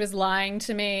thought she was lying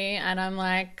to me. And I'm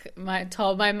like,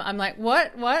 I'm like,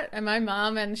 what? And my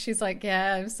mom, and she's like,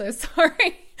 "Yeah, I'm so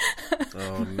sorry."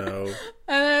 Oh no.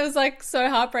 And it was like so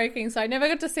heartbreaking. So I never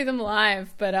got to see them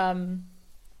live, but I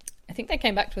think they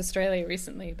came back to Australia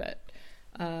recently, but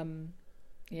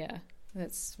yeah.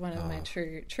 That's one of my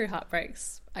true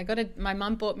heartbreaks. My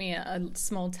mum bought me a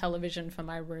small television for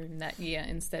my room that year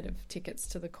instead of tickets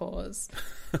to The Cause.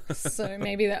 So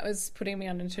maybe that was putting me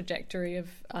on a trajectory of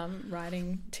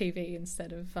writing TV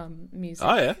instead of music.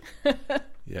 Oh yeah.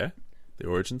 Yeah. The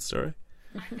origin story.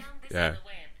 Yeah.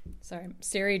 Sorry,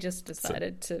 Siri just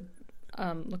decided to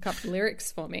look up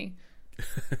lyrics for me.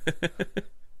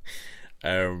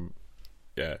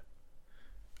 Yeah.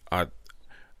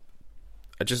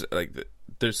 I just like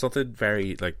there's something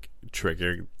very like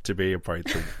triggering to me about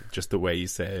just the way you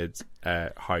said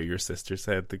how your sister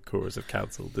said The Chorus have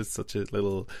cancelled. It's such a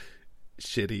little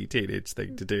shitty teenage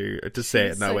thing to do, to say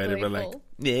it in that way, and be like,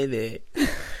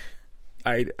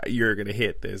 nah. You're gonna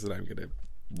hate this and I'm gonna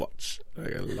watch. I'm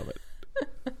gonna love it.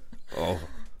 Oh,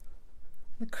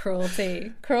 the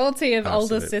cruelty of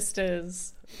older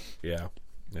sisters. Yeah.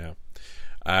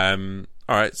 All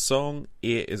right, song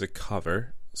 8 is a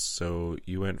cover. So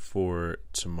you went for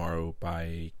 "Tomorrow"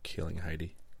 by Killing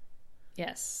Heidi.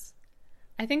 Yes.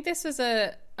 I think this was I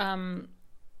want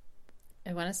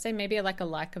to say maybe like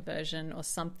a version or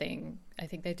something. I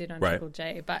think they did on Triple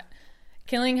J. But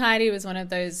Killing Heidi was one of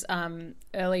those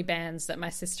early bands that my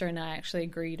sister and I actually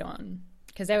agreed on,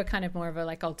 because they were kind of more of a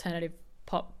like alternative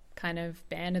pop kind of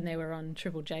band, and they were on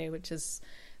Triple J, which is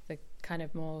the kind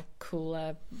of more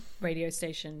cooler radio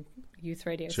station, youth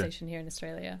radio station here in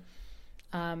Australia.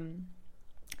 And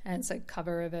it's a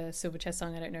cover of a Silverchair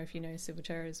song. I don't know if you know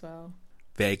Silverchair as well.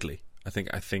 Vaguely. I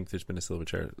think there's been a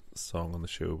Silverchair song on the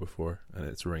show before, and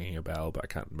it's ringing a bell, but I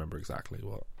can't remember exactly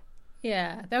what.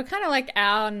 Yeah, they were kind of like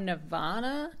our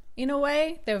Nirvana in a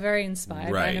way. They were very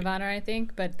inspired by Nirvana, I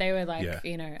think, but they were like,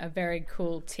 you know, a very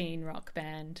cool teen rock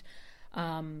band.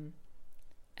 And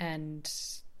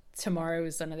Tomorrow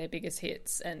was one of their biggest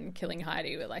hits, and Killing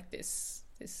Heidi were like this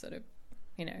sort of,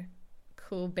 you know,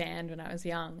 cool band when I was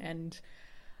young. And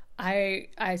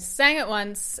I sang it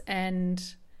once, and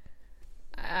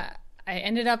I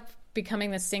ended up becoming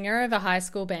the singer of a high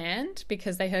school band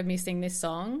because they heard me sing this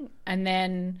song. And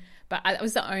then, but it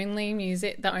was the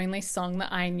only song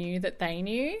that I knew that they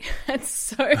knew. And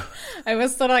so I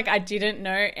was sort of like, I didn't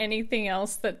know anything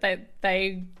else that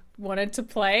they wanted to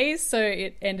play. So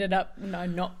it ended up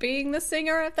not being the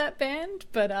singer of that band.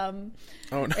 But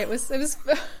it was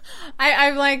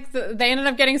I like, they ended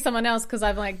up getting someone else because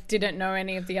I like didn't know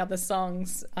any of the other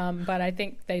songs. But I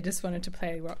think they just wanted to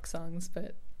play rock songs,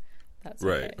 but that's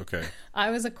okay. I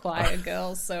was a choir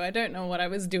girl, so I don't know what I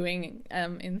was doing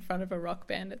in front of a rock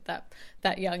band at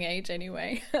that young age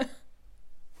anyway.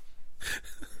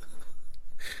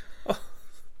 Oh,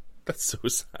 that's so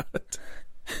sad.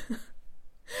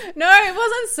 No, it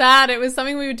wasn't sad. It was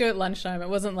something we would do at lunchtime. It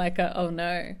wasn't like oh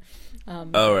no.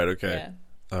 Right, okay. Yeah.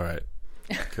 All right.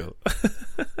 Cool.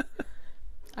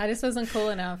 I just wasn't cool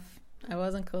enough. I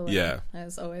wasn't cool enough. I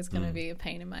was always going to be a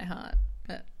pain in my heart.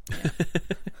 But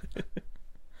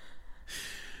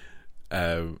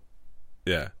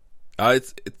yeah.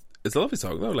 It's a lovely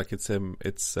song though. Like it's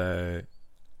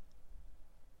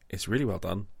really well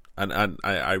done, and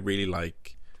I really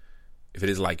like, if it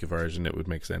is like a version, it would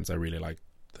make sense. I really like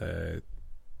the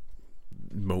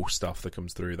most stuff that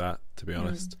comes through that, to be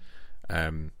honest. I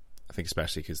think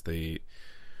especially because again,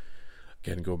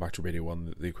 going back to Radio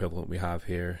 1, the equivalent we have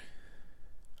here,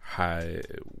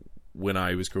 when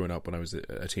I was growing up, when I was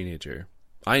a teenager,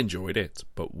 I enjoyed it,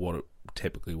 but what it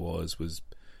typically was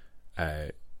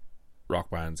rock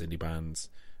bands, indie bands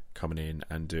coming in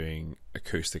and doing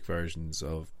acoustic versions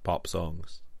of pop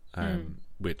songs,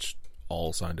 which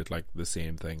all sounded like the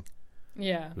same thing.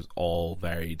 Yeah. It was all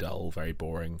very dull, very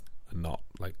boring, and not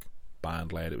like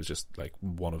band led. It was just like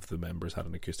one of the members had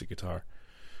an acoustic guitar.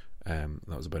 That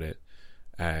was about it.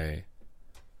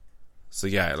 So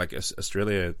yeah, like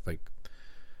Australia like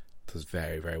does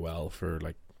very, very well for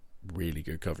like really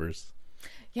good covers.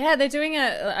 Yeah, they're doing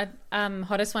a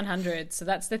Hottest 100, so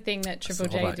that's the thing that Triple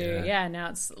J do. Yeah, now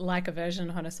it's like a version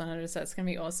of Hottest 100, so it's going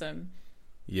to be awesome.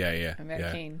 Yeah. I'm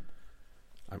very keen.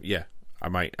 I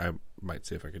might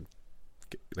see if I can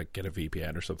get a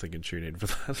VPN or something and tune in for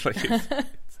that.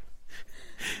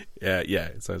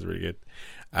 It sounds really good.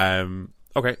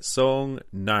 Okay, song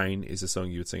 9 is a song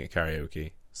you would sing at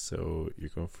karaoke. So you're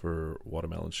going for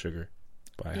Watermelon Sugar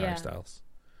by Harry Styles.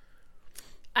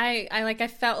 I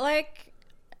felt like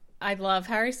I love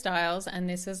Harry Styles, and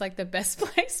this is like the best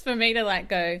place for me to like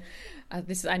go.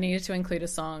 I needed to include a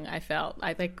song. I felt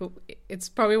I think it's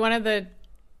probably one of the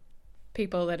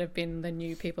people that have been the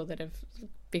new people that have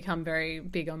become very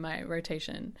big on my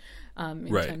rotation in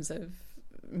terms of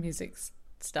music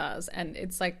stars, and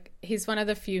it's like he's one of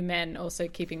the few men also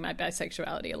keeping my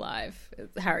bisexuality alive.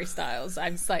 Harry Styles.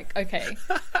 I'm just like, okay,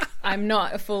 I'm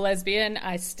not a full lesbian,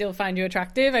 I still find you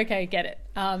attractive, okay, get it.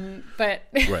 But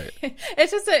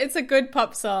it's a good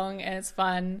pop song and it's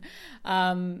fun,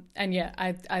 and yeah,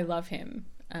 I love him.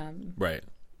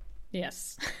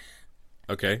 Yes.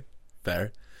 Okay,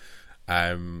 fair.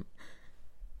 All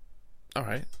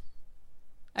right.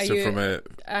 Are you from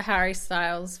a Harry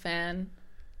Styles fan?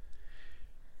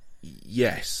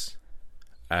 Yes.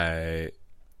 Yeah.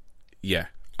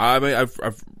 I mean,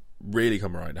 I've really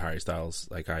come around to Harry Styles.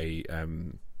 Like I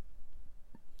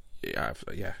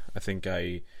think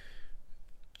I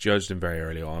judged him very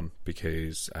early on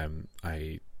because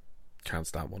I can't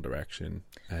stand One Direction.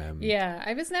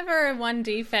 I was never a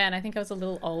 1D fan. I think I was a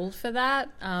little old for that.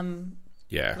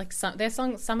 Like their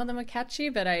songs, some of them are catchy,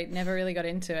 but I never really got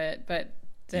into it. But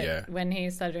when he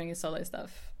started doing his solo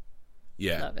stuff,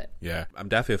 love it. Yeah, I'm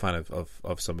definitely a fan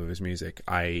of some of his music.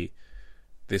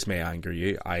 This may anger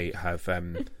you. I have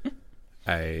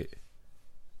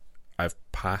I've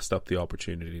passed up the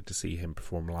opportunity to see him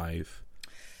perform live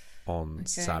on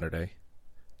Saturday.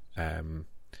 So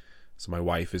my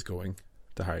wife is going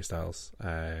to Harry Styles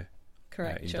in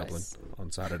choice. Dublin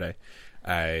on Saturday.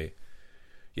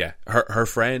 yeah, her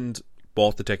friend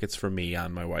bought the tickets for me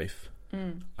and my wife,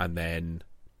 and then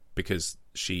because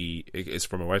it's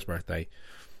for my wife's birthday,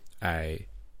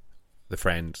 the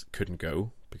friend couldn't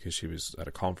go because she was at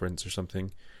a conference or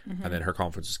something, and then her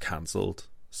conference was cancelled.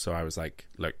 So I was like,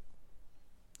 look,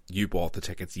 you bought the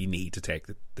tickets, you need to take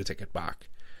the ticket back.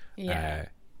 Yeah.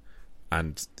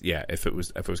 And yeah, if it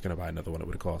was going to buy another one, it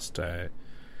would have cost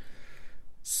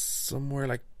somewhere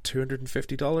like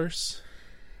 $250.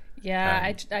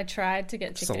 Yeah, I tried to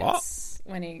get a lot. tickets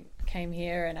when he came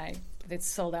here, and it's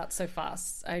sold out so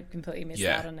fast. I completely missed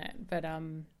out on it. But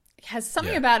it has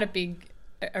something about a big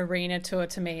arena tour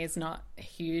to me is not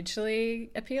hugely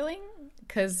appealing,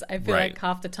 because I feel like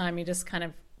half the time you're just kind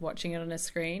of watching it on a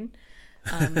screen,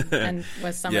 and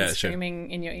with someone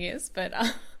screaming in your ears. But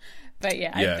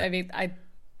yeah, I mean, I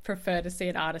prefer to see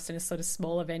an artist in a sort of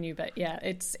smaller venue. But yeah,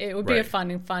 it would be a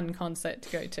fun concert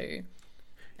to go to.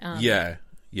 Yeah.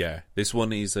 This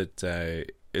one is at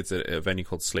it's a venue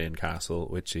called Slane Castle,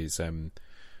 which is an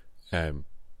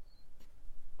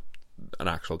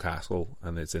actual castle,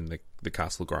 and it's in the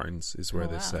castle grounds is where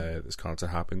this concert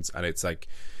happens, and it's like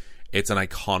it's an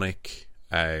iconic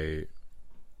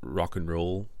rock and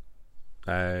roll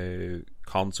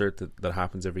concert that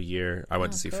happens every year. I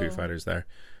went to see Foo Fighters there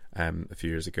a few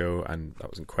years ago, and that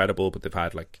was incredible. But they've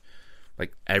had like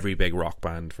every big rock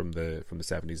band from the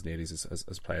 70s and 80s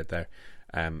has played there.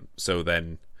 So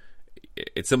then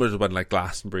it's similar to when like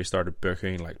Glastonbury started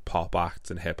booking like pop acts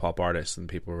and hip hop artists, and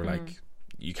people were like,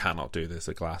 you cannot do this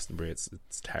at Glastonbury, it's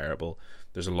terrible.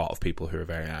 There's a lot of people who are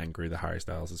very angry that Harry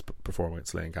Styles is performing at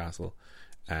Slane Castle,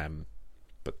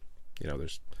 but you know,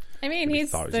 there's, I mean,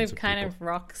 he's the kind of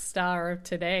rock star of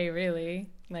today, really.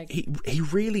 Like he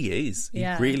really is. He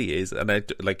really is. And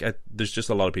there's just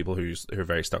a lot of people who are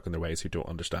very stuck in their ways who don't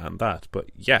understand that. But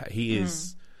yeah, he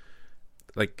is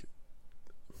like,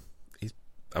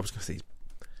 I was going to say,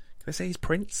 can I say he's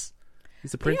Prince?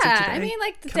 He's the Prince of today. I mean,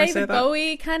 like the David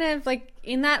Bowie kind of like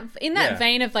in that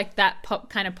vein of like that pop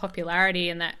kind of popularity,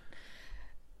 and that.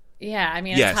 Yeah, I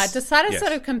mean, it's hard to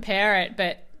sort of compare it,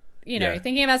 but you know,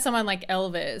 thinking about someone like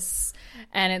Elvis,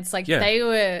 and it's like they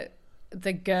were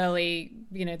the girly,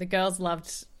 you know, the girls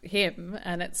loved him,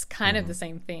 and it's kind of the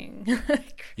same thing.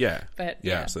 But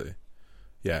absolutely.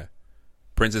 Yeah,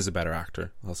 Prince is a better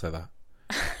actor, I'll say that.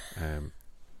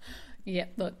 Yeah,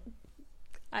 look,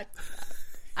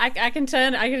 I can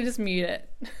just mute it.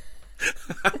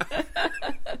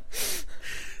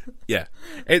 Yeah,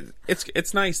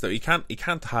 it's nice though. He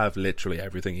can't have literally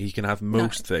everything. He can have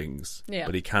most things,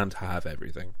 but he can't have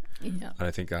everything. Yeah, and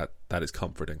I think that is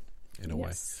comforting in a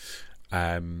way.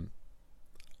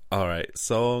 All right,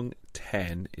 song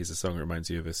 10 is a song that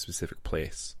reminds you of a specific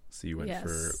place. So you went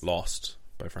for Lost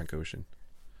by Frank Ocean.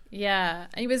 Yeah,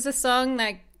 it was a song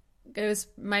that it was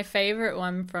my favorite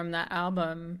one from that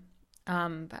album.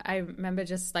 But I remember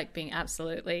just like being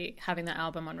absolutely having that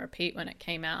album on repeat when it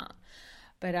came out.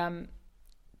 But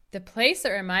the place it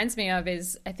reminds me of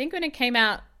is, I think when it came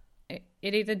out, it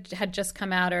either had just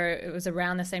come out or it was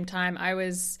around the same time.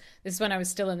 This is when I was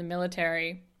still in the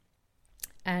military,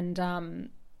 and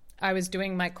I was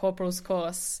doing my corporal's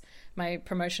course, my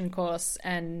promotion course,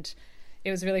 and it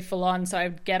was really full on. So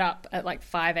I'd get up at like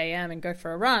 5 a.m. and go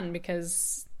for a run,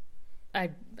 because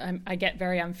I get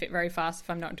very unfit very fast if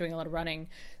I'm not doing a lot of running.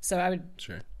 So I would.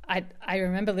 Sure. I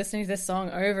remember listening to this song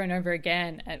over and over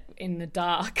again in the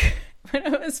dark when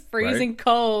it was freezing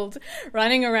cold,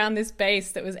 running around this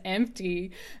base that was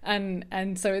empty, and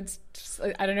so it's just,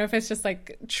 I don't know if it's just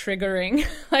like triggering,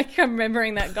 like I'm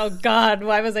remembering that. Oh God,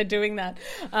 why was I doing that?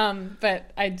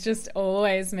 But it just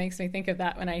always makes me think of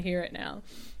that when I hear it now.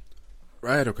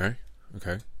 Right. Okay.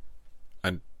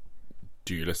 And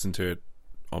do you listen to it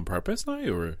on purpose now,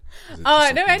 or?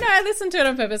 I listen to it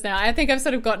on purpose now. I think I've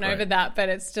sort of gotten over that, but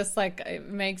it's just like it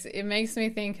makes me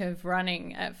think of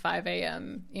running at 5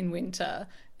 a.m. in winter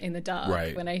in the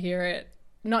dark when I hear it.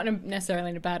 Not necessarily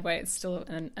in a bad way. It's still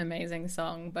an amazing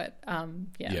song, but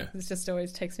it just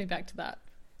always takes me back to that.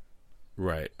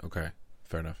 Right. Okay.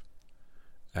 Fair enough.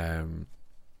 So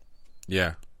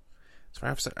I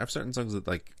have certain songs that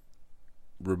like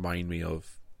remind me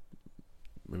of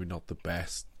maybe not the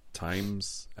best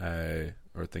times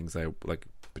or things I like,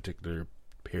 particular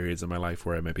periods in my life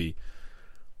where I maybe,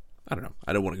 I don't know,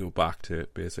 I don't want to go back to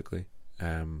it basically.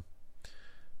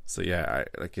 So yeah,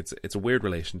 it's a weird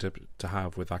relationship to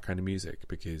have with that kind of music,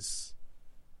 because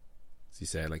as you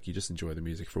say, like, you just enjoy the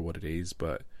music for what it is,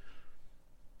 but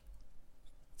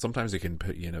sometimes it can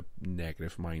put you in a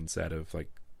negative mindset of like,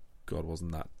 God,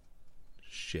 wasn't that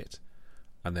shit?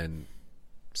 And then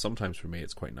sometimes for me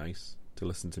it's quite nice to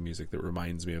listen to music that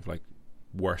reminds me of like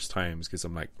worse times, because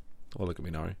I'm like, Oh, look at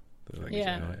me now.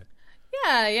 Yeah.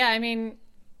 Yeah. I mean,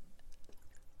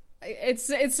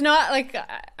 it's not like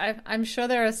I'm sure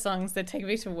there are songs that take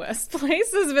me to worse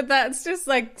places, but that's just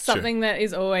like something that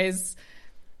is always.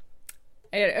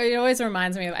 It always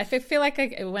reminds me of. I feel like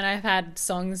when I've had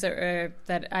songs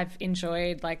that I've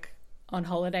enjoyed, like on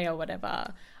holiday or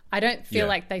whatever, I don't feel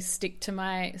like they stick in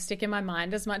my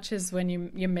mind as much as when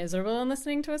you're miserable and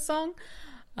listening to a song.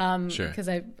 Because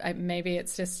I maybe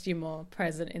it's just you're more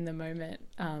present in the moment,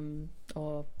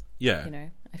 or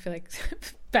I feel like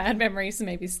bad memories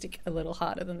maybe stick a little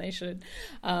harder than they should.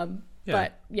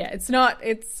 But yeah, it's not.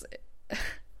 It's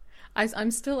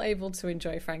I'm still able to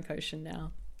enjoy Frank Ocean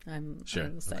now. I will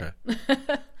say.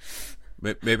 Okay.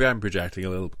 Maybe I'm projecting a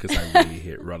little because I really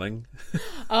hate running.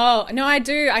 Oh, no, I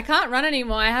do. I can't run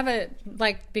anymore. I have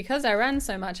because I run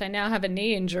so much, I now have a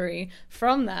knee injury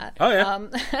from that. Oh, yeah.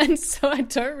 And so I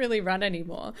don't really run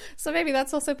anymore. So maybe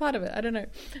that's also part of it. I don't know.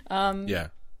 Yeah.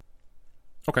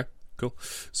 Okay, cool.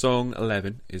 Song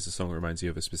 11 is a song that reminds you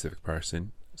of a specific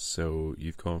person. So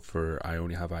you've gone for I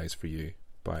Only Have Eyes for You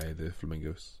by the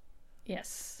Flamingos.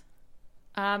 Yes.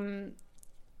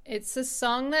 It's a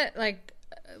song that, like,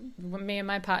 me and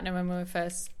my partner, when we were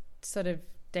first sort of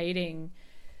dating,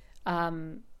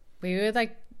 we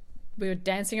were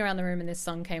dancing around the room and this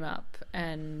song came up,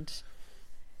 and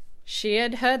she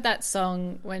had heard that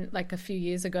song when, like, a few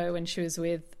years ago when she was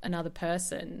with another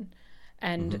person,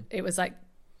 and it was like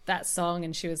that song,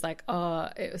 and she was like, oh,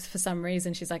 it was for some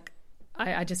reason, she's like,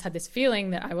 I just had this feeling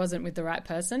that I wasn't with the right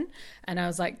person. And I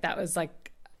was like, that was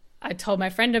like, I told my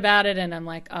friend about it, and I'm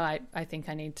like, oh, I think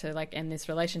I need to, like, end this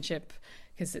relationship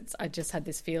because I just had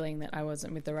this feeling that I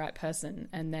wasn't with the right person.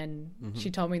 And then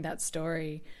she told me that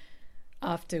story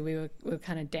after we were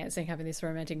kind of dancing, having this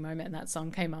romantic moment, and that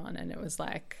song came on, and it was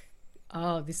like,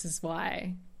 oh, this is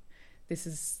why, this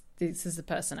is the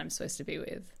person I'm supposed to be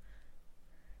with.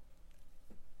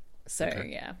 So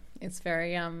yeah, it's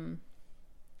very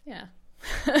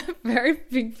very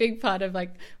big part of,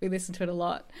 like, we listen to it a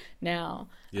lot now.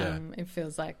 It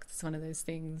feels like it's one of those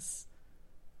things.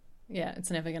 Yeah,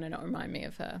 it's never going to not remind me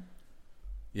of her.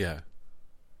 Yeah,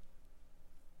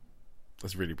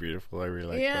 that's really beautiful. I really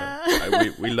like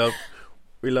that. we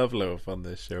love love on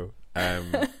this show.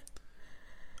 Oh,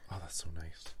 that's so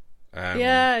nice.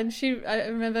 And I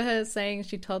remember her saying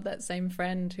she told that same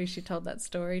friend who she told that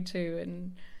story to,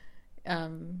 and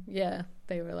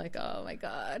they were like, oh my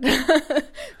God.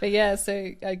 But yeah,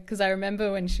 so because I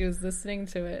remember when she was listening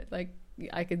to it, like,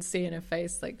 I could see in her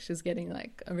face, like, she was getting,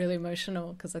 like, really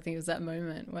emotional, because I think it was that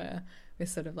moment where we're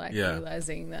sort of, like,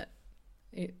 realizing that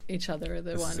each other are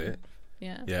the this one. Is it.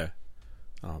 Yeah.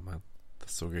 Oh man,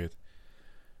 that's so good.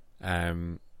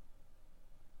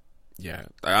 Yeah,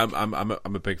 I'm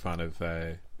a big fan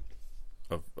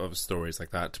of stories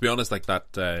like that. To be honest, like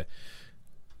that.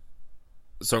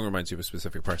 Song reminds you of a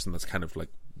specific person. That's kind of like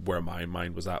where my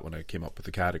mind was at when I came up with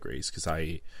the categories, because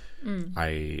I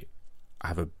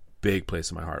have a big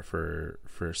place in my heart for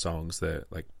songs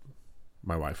that, like,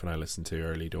 my wife and I listen to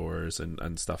early doors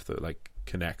and stuff that, like,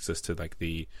 connects us to, like,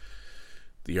 the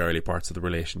early parts of the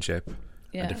relationship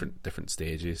and different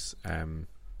stages.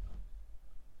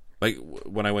 Like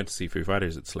when I went to see Foo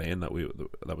Fighters at Slane, that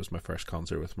was my first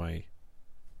concert with my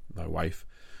wife.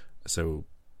 So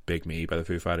Big Me by the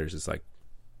Foo Fighters is, like,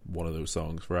 one of those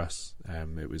songs for us.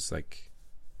 It was like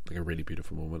a really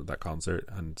beautiful moment at that concert,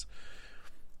 and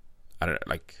I don't,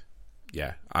 like,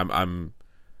 yeah, I'm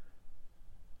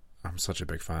such a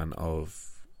big fan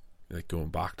of, like, going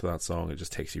back to that song. It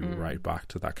just takes you right back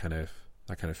to that kind of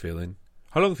feeling.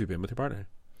 How long have you been with your partner?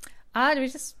 We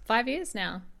just 5 years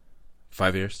now.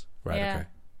 5 years, right? Yeah.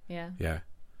 Okay. Yeah.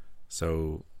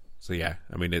 So yeah,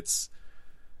 I mean, it's.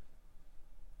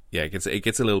 Yeah, it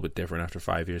gets a little bit different after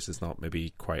 5 years. It's not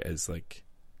maybe quite as, like,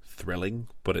 thrilling,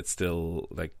 but it's still,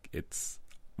 like, it's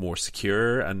more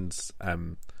secure, and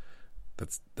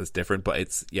that's different. But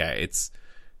it's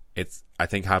I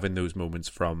think having those moments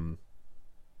from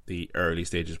the early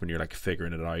stages when you're, like,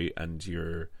 figuring it out and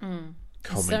you're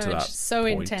coming to that so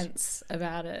point. Intense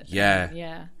about it.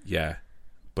 Yeah.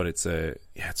 But it's a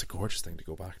gorgeous thing to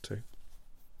go back to.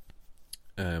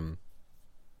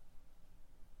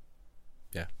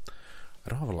 Yeah, I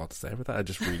don't have a lot to say about that. I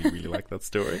just really, really like that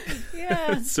story.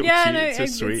 Yeah, it's so cute. It's so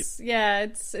sweet.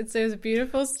 It was a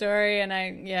beautiful story, and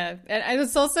and it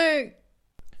was also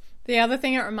the other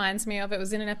thing it reminds me of. It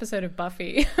was in an episode of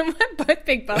Buffy. We're both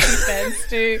big Buffy fans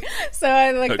too, so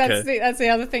that's the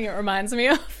other thing it reminds me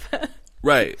of.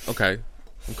 Right. Okay.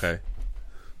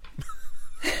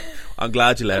 I'm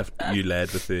glad you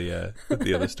led with the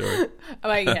other story.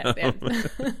 Oh, yeah.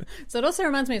 So it also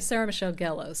reminds me of Sarah Michelle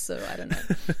Gellar, so I don't know.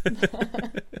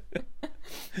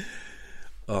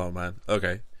 Oh man.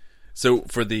 Okay. So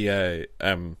for the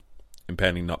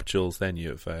impending nuptials, then you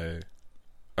have a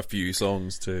few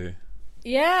songs to.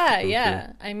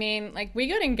 Yeah. I mean, like, we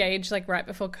got engaged like right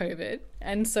before COVID,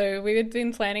 and so we had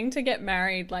been planning to get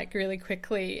married like really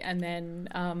quickly, and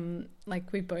then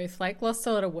like we both like lost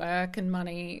a lot of work and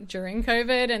money during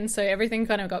COVID, and so everything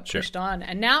kind of got pushed on,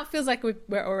 and now it feels like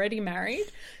we're already married.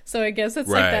 So I guess it's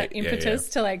like that impetus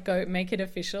to like go make it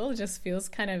official. It just feels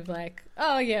kind of like,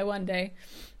 oh yeah, one day.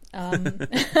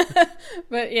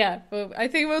 But yeah, well, I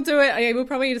think we'll do it. We'll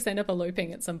probably just end up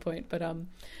eloping at some point, but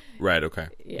right. Okay.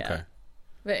 Yeah. Okay.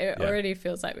 But it already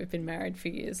feels like we've been married for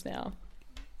years now.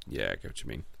 Yeah, I get what you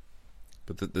mean.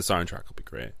 But the soundtrack will be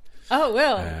great. Oh,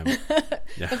 well.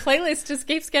 The playlist just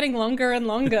keeps getting longer and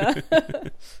longer.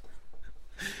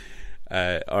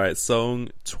 Alright, song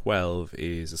 12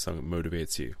 is a song that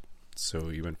motivates you. So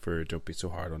you went for Don't Be So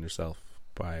Hard on Yourself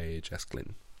by Jess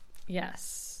Glynn.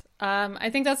 Yes.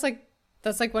 I think that's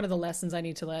like one of the lessons I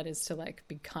need to learn, is to like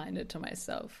be kinder to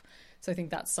myself. So I think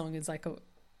that song is like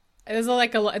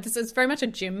it's very much a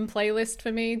gym playlist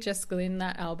for me. Jess Glynn,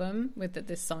 that album that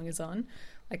this song is on.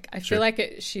 Like, I feel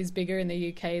like she's bigger in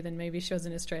the UK than maybe she was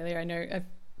in Australia. I know I've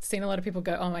seen a lot of people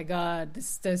go, oh my God,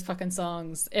 those fucking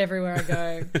songs everywhere I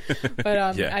go. But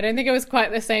I don't think it was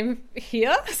quite the same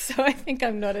here. So I think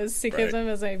I'm not as sick of them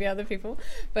as maybe other people.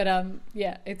 But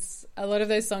it's a lot of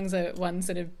those songs are ones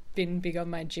that have been big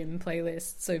on my gym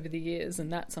playlists over the years.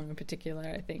 And that song in particular,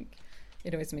 I think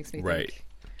it always makes me think,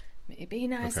 be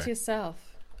nice to yourself.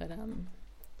 But it's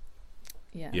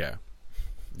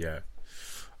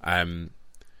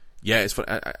fun.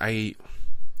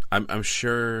 I'm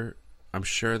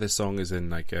sure this song is in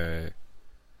like an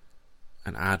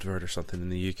advert or something in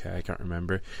the UK. I can't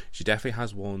remember. She definitely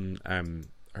has one.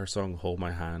 Her song "Hold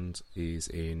My Hand" is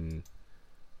in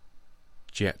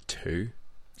Jet 2.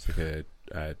 It's like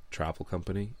a travel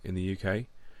company in the UK,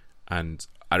 and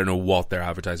I don't know what their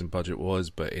advertising budget was,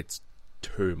 but it's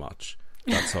too much.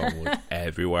 That song was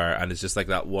everywhere, and it's just like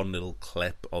that one little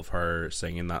clip of her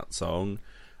singing that song.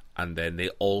 And then they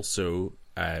also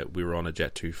we were on a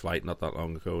Jet 2 flight not that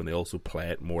long ago, and they also play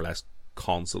it more or less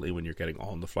constantly when you're getting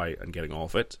on the flight and getting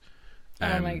off it.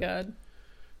 Oh my God.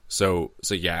 So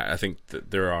yeah, I think that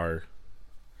there are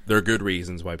good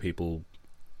reasons why people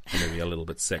are maybe a little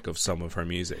bit sick of some of her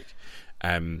music.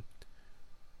 But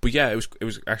yeah, it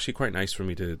was actually quite nice for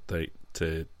me to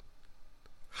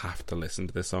have to listen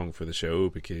to this song for the show,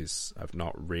 because I've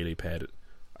not really paid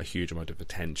a huge amount of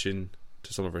attention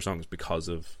to some of her songs because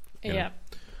of you know,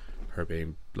 her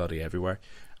being bloody everywhere.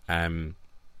 But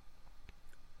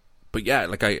yeah,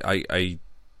 like I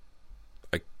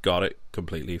got it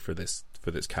completely for this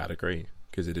category,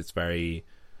 because it's very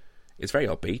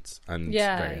upbeat and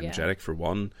very energetic for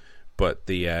one, but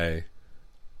the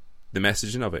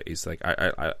messaging of it is like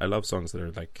I love songs that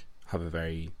are like have a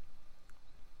very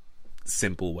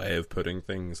simple way of putting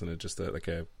things, and it's just like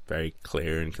a very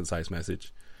clear and concise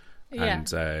message.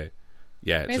 And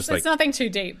it's nothing too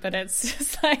deep, but it's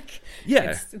just like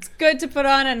it's good to put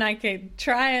on, and I could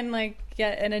try and like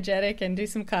get energetic and do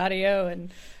some cardio,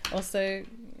 and also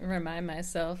remind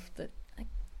myself that I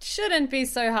shouldn't be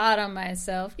so hard on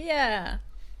myself. But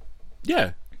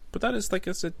that is like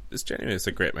it's genuine. It's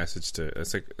a great message to.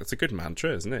 It's a good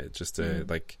mantra, isn't it? Just to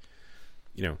like,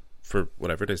 you know, for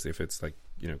whatever it is. If it's like,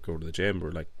 you know, go to the gym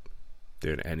or like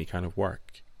doing any kind of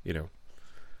work, you know,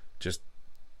 just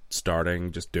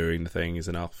doing the thing is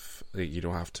enough. You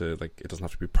don't have to like. It doesn't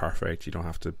have to be perfect. You don't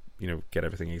have to, you know, get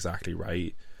everything exactly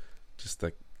right. Just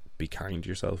like be kind to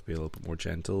yourself. Be a little bit more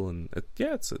gentle, and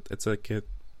it's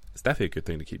definitely a good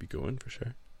thing to keep you going for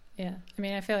sure. Yeah, I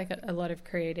mean, I feel like a lot of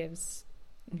creatives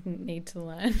need to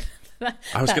learn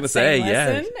I was going to say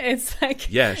lesson. It's like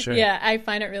sure. I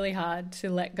find it really hard to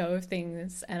let go of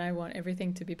things, and I want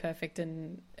everything to be perfect,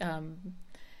 and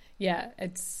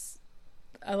it's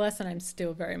a lesson I'm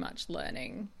still very much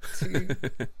learning, to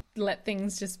let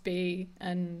things just be,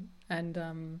 and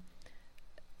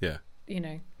you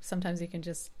know, sometimes you can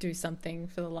just do something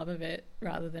for the love of it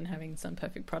rather than having some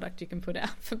perfect product you can put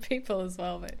out for people as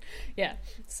well. But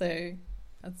so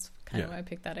that's kind of why I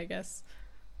picked that, I guess.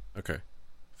 Okay,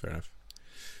 fair enough.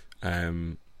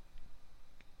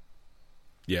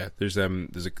 There's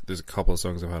a couple of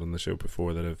songs I've had on the show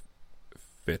before that have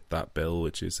fit that bill,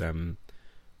 which is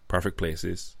 "Perfect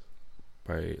Places"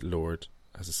 by Lorde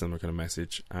has a similar kind of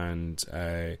message, and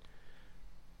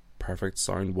 "Perfect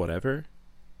Sound Whatever"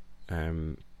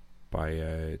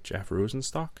 by Jeff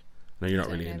Rosenstock. I know you're not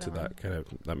really into that kind of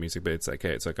that music, but it's like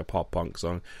a pop punk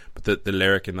song. But the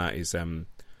lyric in that is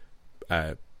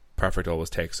perfect always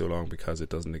takes so long because it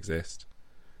doesn't exist.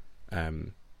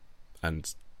 And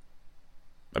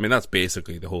I mean, that's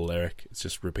basically the whole lyric. It's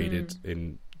just repeated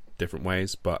in different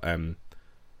ways. But again,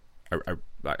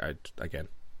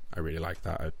 I really like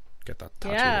that. I get that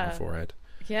tattooed on my forehead.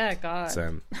 Yeah, God. It's,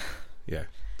 yeah,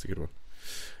 it's a good one.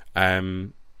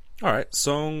 All right,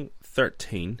 song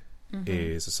 13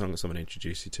 is a song that someone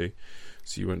introduced you to.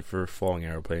 So you went for Falling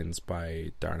Aeroplanes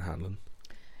by Darren Hanlon.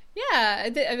 Yeah,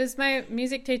 it was my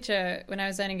music teacher when I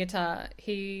was learning guitar.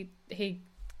 He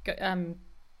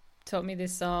taught me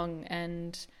this song,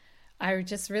 and I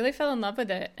just really fell in love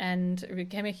with it and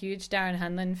became a huge Darren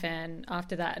Hanlon fan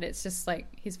after that. It's just like,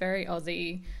 he's very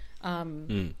Aussie.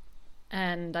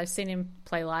 And I've seen him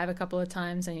play live a couple of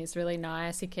times, and he's really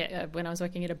nice. When I was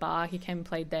working at a bar, he came and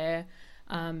played there.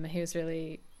 He was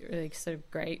really, really sort of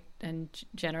great and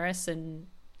generous, and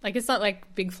like, it's not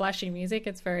like big flashy music.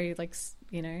 It's very like,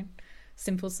 you know,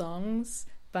 simple songs.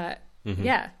 But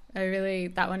yeah,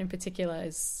 that one in particular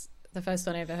is the first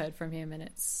one I ever heard from him, and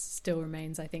it still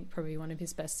remains, I think, probably one of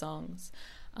his best songs.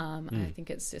 I think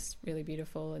it's just really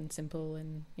beautiful and simple,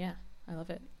 and yeah, I love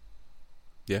it.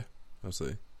 Yeah,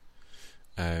 absolutely.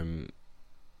 Lena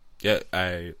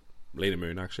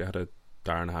Moon actually had a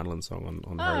Darren Hanlon song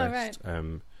on her list,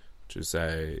 which was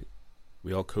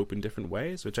 "We All Cope in Different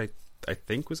Ways," which I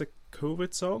think was a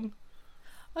COVID song.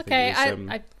 Okay,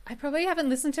 I probably haven't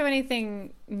listened to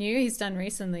anything new he's done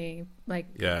recently.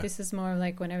 Like, this is more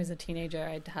like when I was a teenager,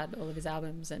 I'd had all of his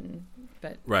albums,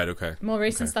 but right, okay, more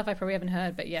recent stuff I probably haven't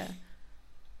heard. But yeah.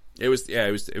 It was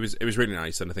really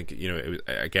nice, and I think, you know,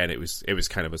 it was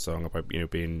kind of a song about, you know,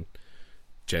 being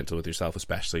gentle with yourself,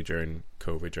 especially during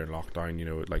COVID, during lockdown, you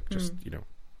know, like just you know,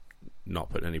 not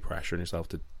putting any pressure on yourself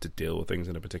to deal with things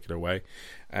in a particular way.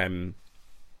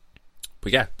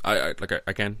 But yeah, I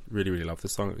again really love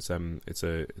this song. It's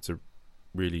a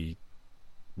really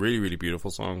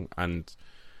beautiful song, and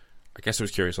I guess I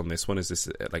was curious on this one. Is this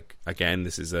like, again,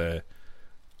 this is a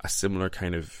similar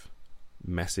kind of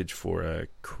message for a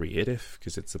creative,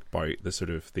 because it's about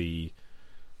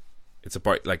it's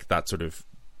about like that sort of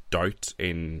doubt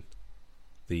in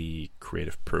the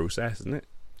creative process, isn't it?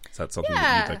 Is that something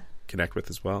that you'd like connect with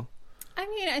as well? I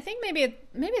mean, I think maybe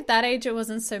at that age it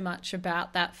wasn't so much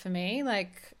about that for me.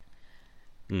 Like,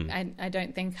 I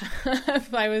don't think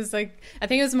if I was like, I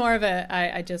think it was more of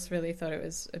I just really thought it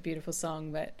was a beautiful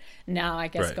song. But now I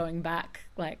guess going back,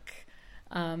 like,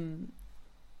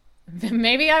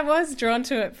 maybe I was drawn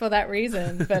to it for that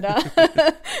reason. But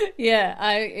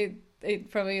yeah,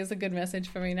 it probably is a good message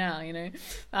for me now, you know.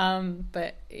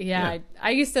 But yeah,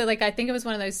 I used to, like, I think it was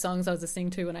one of those songs I was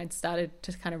listening to when I'd started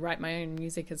to kind of write my own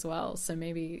music as well. So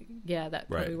maybe, yeah, that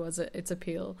probably was its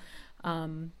appeal.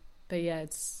 But yeah,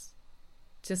 it's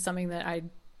just something that I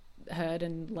heard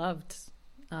and loved.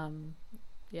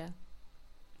 Yeah.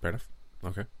 Fair enough.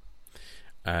 Okay.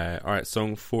 All right,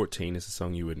 song 14 is a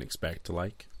song you wouldn't expect to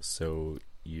like. So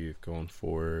you've gone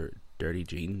for Dirty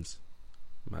Jeans,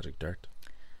 Magic Dirt.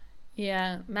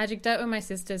 Yeah, Magic Dirt were my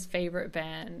sister's favorite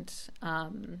band,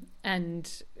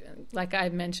 and like I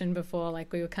mentioned before,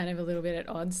 like we were kind of a little bit at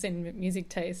odds in music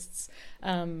tastes.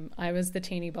 I was the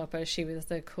teeny bopper, she was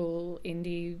the cool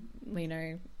indie, you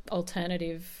know,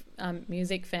 alternative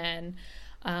music fan.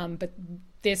 But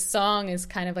this song is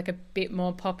kind of like a bit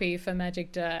more poppy for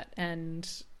Magic Dirt, and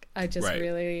I just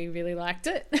really, really liked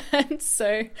it. And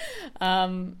so,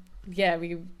 yeah,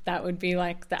 that would be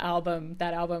like that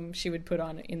album she would put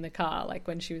on in the car, like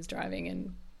when she was driving,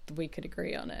 and we could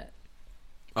agree on it.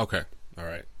 Okay, all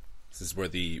right. This is where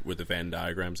the Venn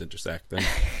diagrams intersect then.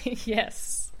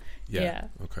 Yes. Yeah.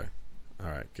 Okay. All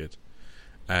right. Good.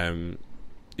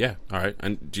 Yeah. All right.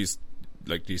 And do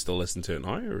you still listen to it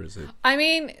now, or is it? I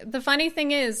mean, the funny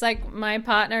thing is, like, my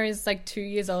partner is like 2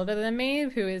 years older than me,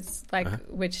 who is like,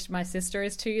 which my sister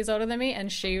is 2 years older than me,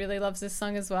 and she really loves this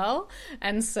song as well.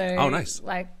 And so, nice.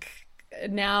 Like,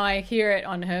 now I hear it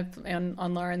on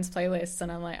on Lauren's playlist,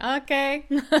 and I'm like, okay,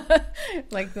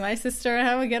 like my sister and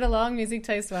I will get along music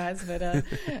taste wise. But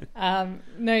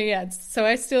no, yeah. So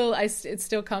it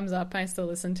still comes up. I still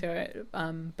listen to it.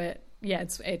 But yeah,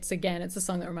 it's a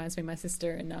song that reminds me of my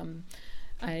sister, and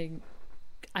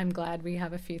I'm glad we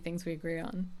have a few things we agree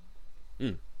on.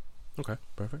 Okay,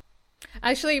 perfect.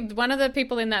 Actually, one of the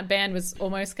people in that band was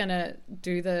almost going to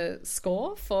do the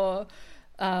score for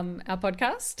our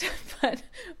podcast, but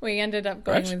we ended up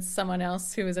going with someone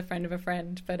else who was a friend of a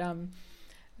friend. But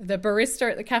the barista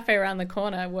at the cafe around the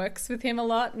corner works with him a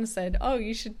lot, and said, "Oh,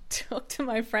 you should talk to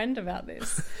my friend about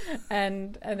this,"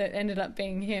 and it ended up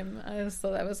being him. I just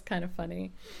thought that was kind of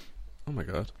funny. Oh my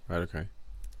god! Right, okay.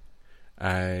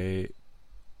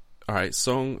 All right,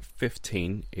 song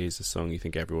 15 is a song you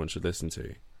think everyone should listen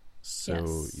to.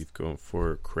 So you've gone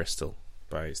for Crystal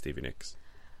by Stevie Nicks.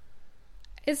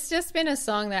 It's just been a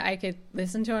song that I could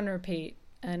listen to on repeat,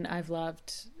 and I've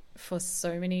loved for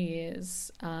so many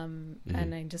years. And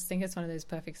I just think it's one of those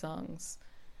perfect songs.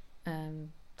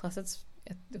 Plus,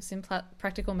 it's in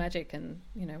Practical Magic, and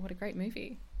what a great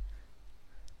movie.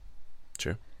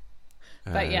 Sure.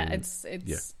 But yeah, it's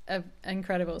an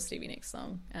incredible Stevie Nicks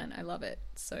song, and I love it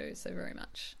so very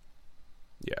much.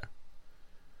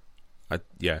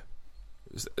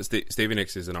 Stevie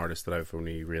Nicks is an artist that I've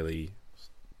only really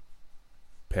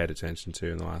paid attention to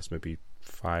in the last maybe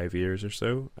 5 years or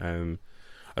so. I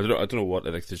don't know what,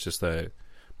 like, there's just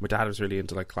my dad was really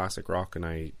into like classic rock, and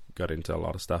I got into a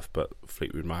lot of stuff, but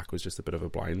Fleetwood Mac was just a bit of a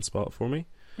blind spot for me.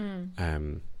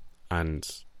 And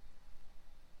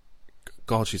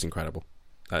God, she's incredible.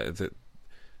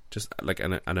 Just like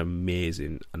an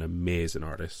amazing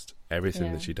artist.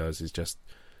 Everything that she does is just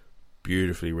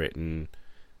beautifully written,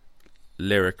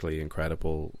 lyrically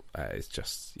incredible. It's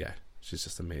just, she's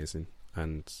just amazing.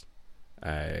 And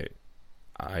I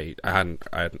hadn't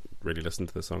really listened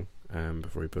to the song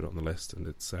before we put it on the list, and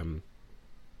it's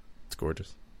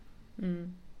gorgeous.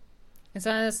 It's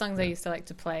one of the songs I used to like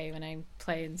to play when I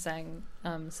played and sang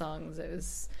songs.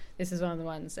 This is one of the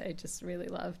ones that I just really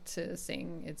love to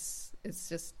sing. It's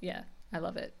just, I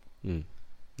love it.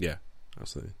 Yeah,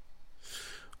 absolutely.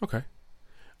 Okay.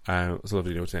 It's a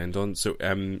lovely note to end on. So,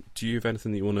 do you have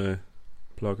anything that you want to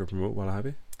plug or promote while I have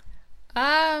you?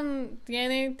 The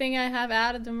only thing I have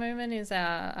out at the moment is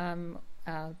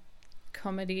our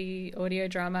comedy audio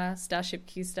drama Starship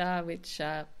Q-Star, which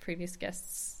previous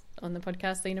guests on the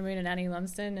podcast, Lena Moon and Annie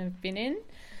Lumsden, have been in.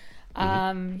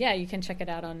 You can check it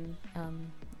out on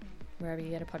wherever you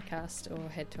get a podcast, or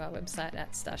head to our website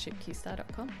at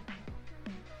starshipqstar.com.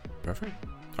 Perfect.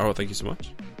 All right, thank you so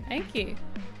much. Thank you.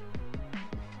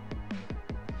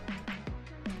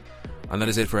 And that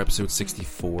is it for episode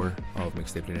 64 of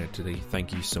Mixtape Identity.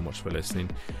 Thank you so much for listening.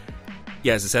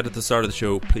 Yeah, as I said at the start of the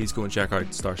show, please go and check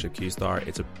out Starship Q-Star.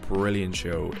 It's a brilliant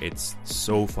show. It's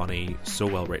so funny, so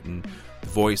well written. The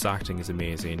voice acting is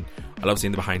amazing. I love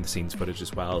seeing the behind the scenes footage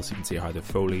as well, so you can see how they've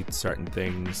foleyed certain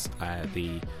things,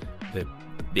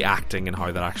 the acting and how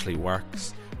that actually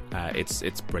works.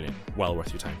 It's brilliant. Well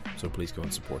worth your time. So please go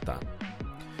and support that.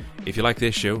 If you like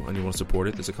this show and you want to support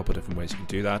it, there's a couple of different ways you can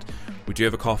do that. We do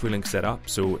have a Ko-fi link set up,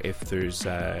 so if there's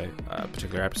a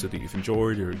particular episode that you've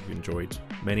enjoyed, or you've enjoyed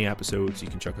many episodes, you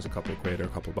can chuck us a couple of quid or a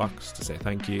couple of bucks to say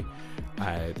thank you.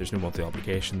 There's no monthly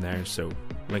obligation there, so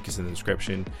link is in the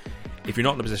description. If you're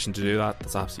not in a position to do that,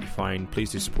 that's absolutely fine. Please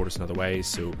do support us in other ways,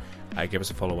 so give us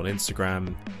a follow on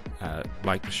Instagram,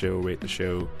 like the show, rate the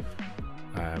show,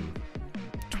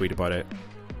 tweet about it,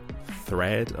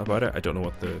 thread about it. I don't know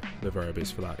what the verb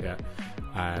is for that yet.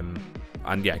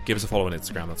 And yeah, give us a follow on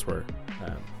Instagram. That's where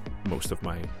most of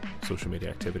my social media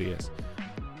activity is.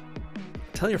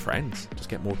 Tell your friends. Just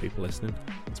get more people listening.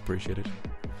 It's appreciated.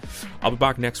 I'll be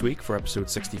back next week for episode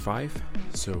 65.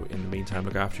 So in the meantime,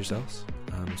 look after yourselves,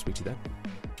 and I'll speak to you then.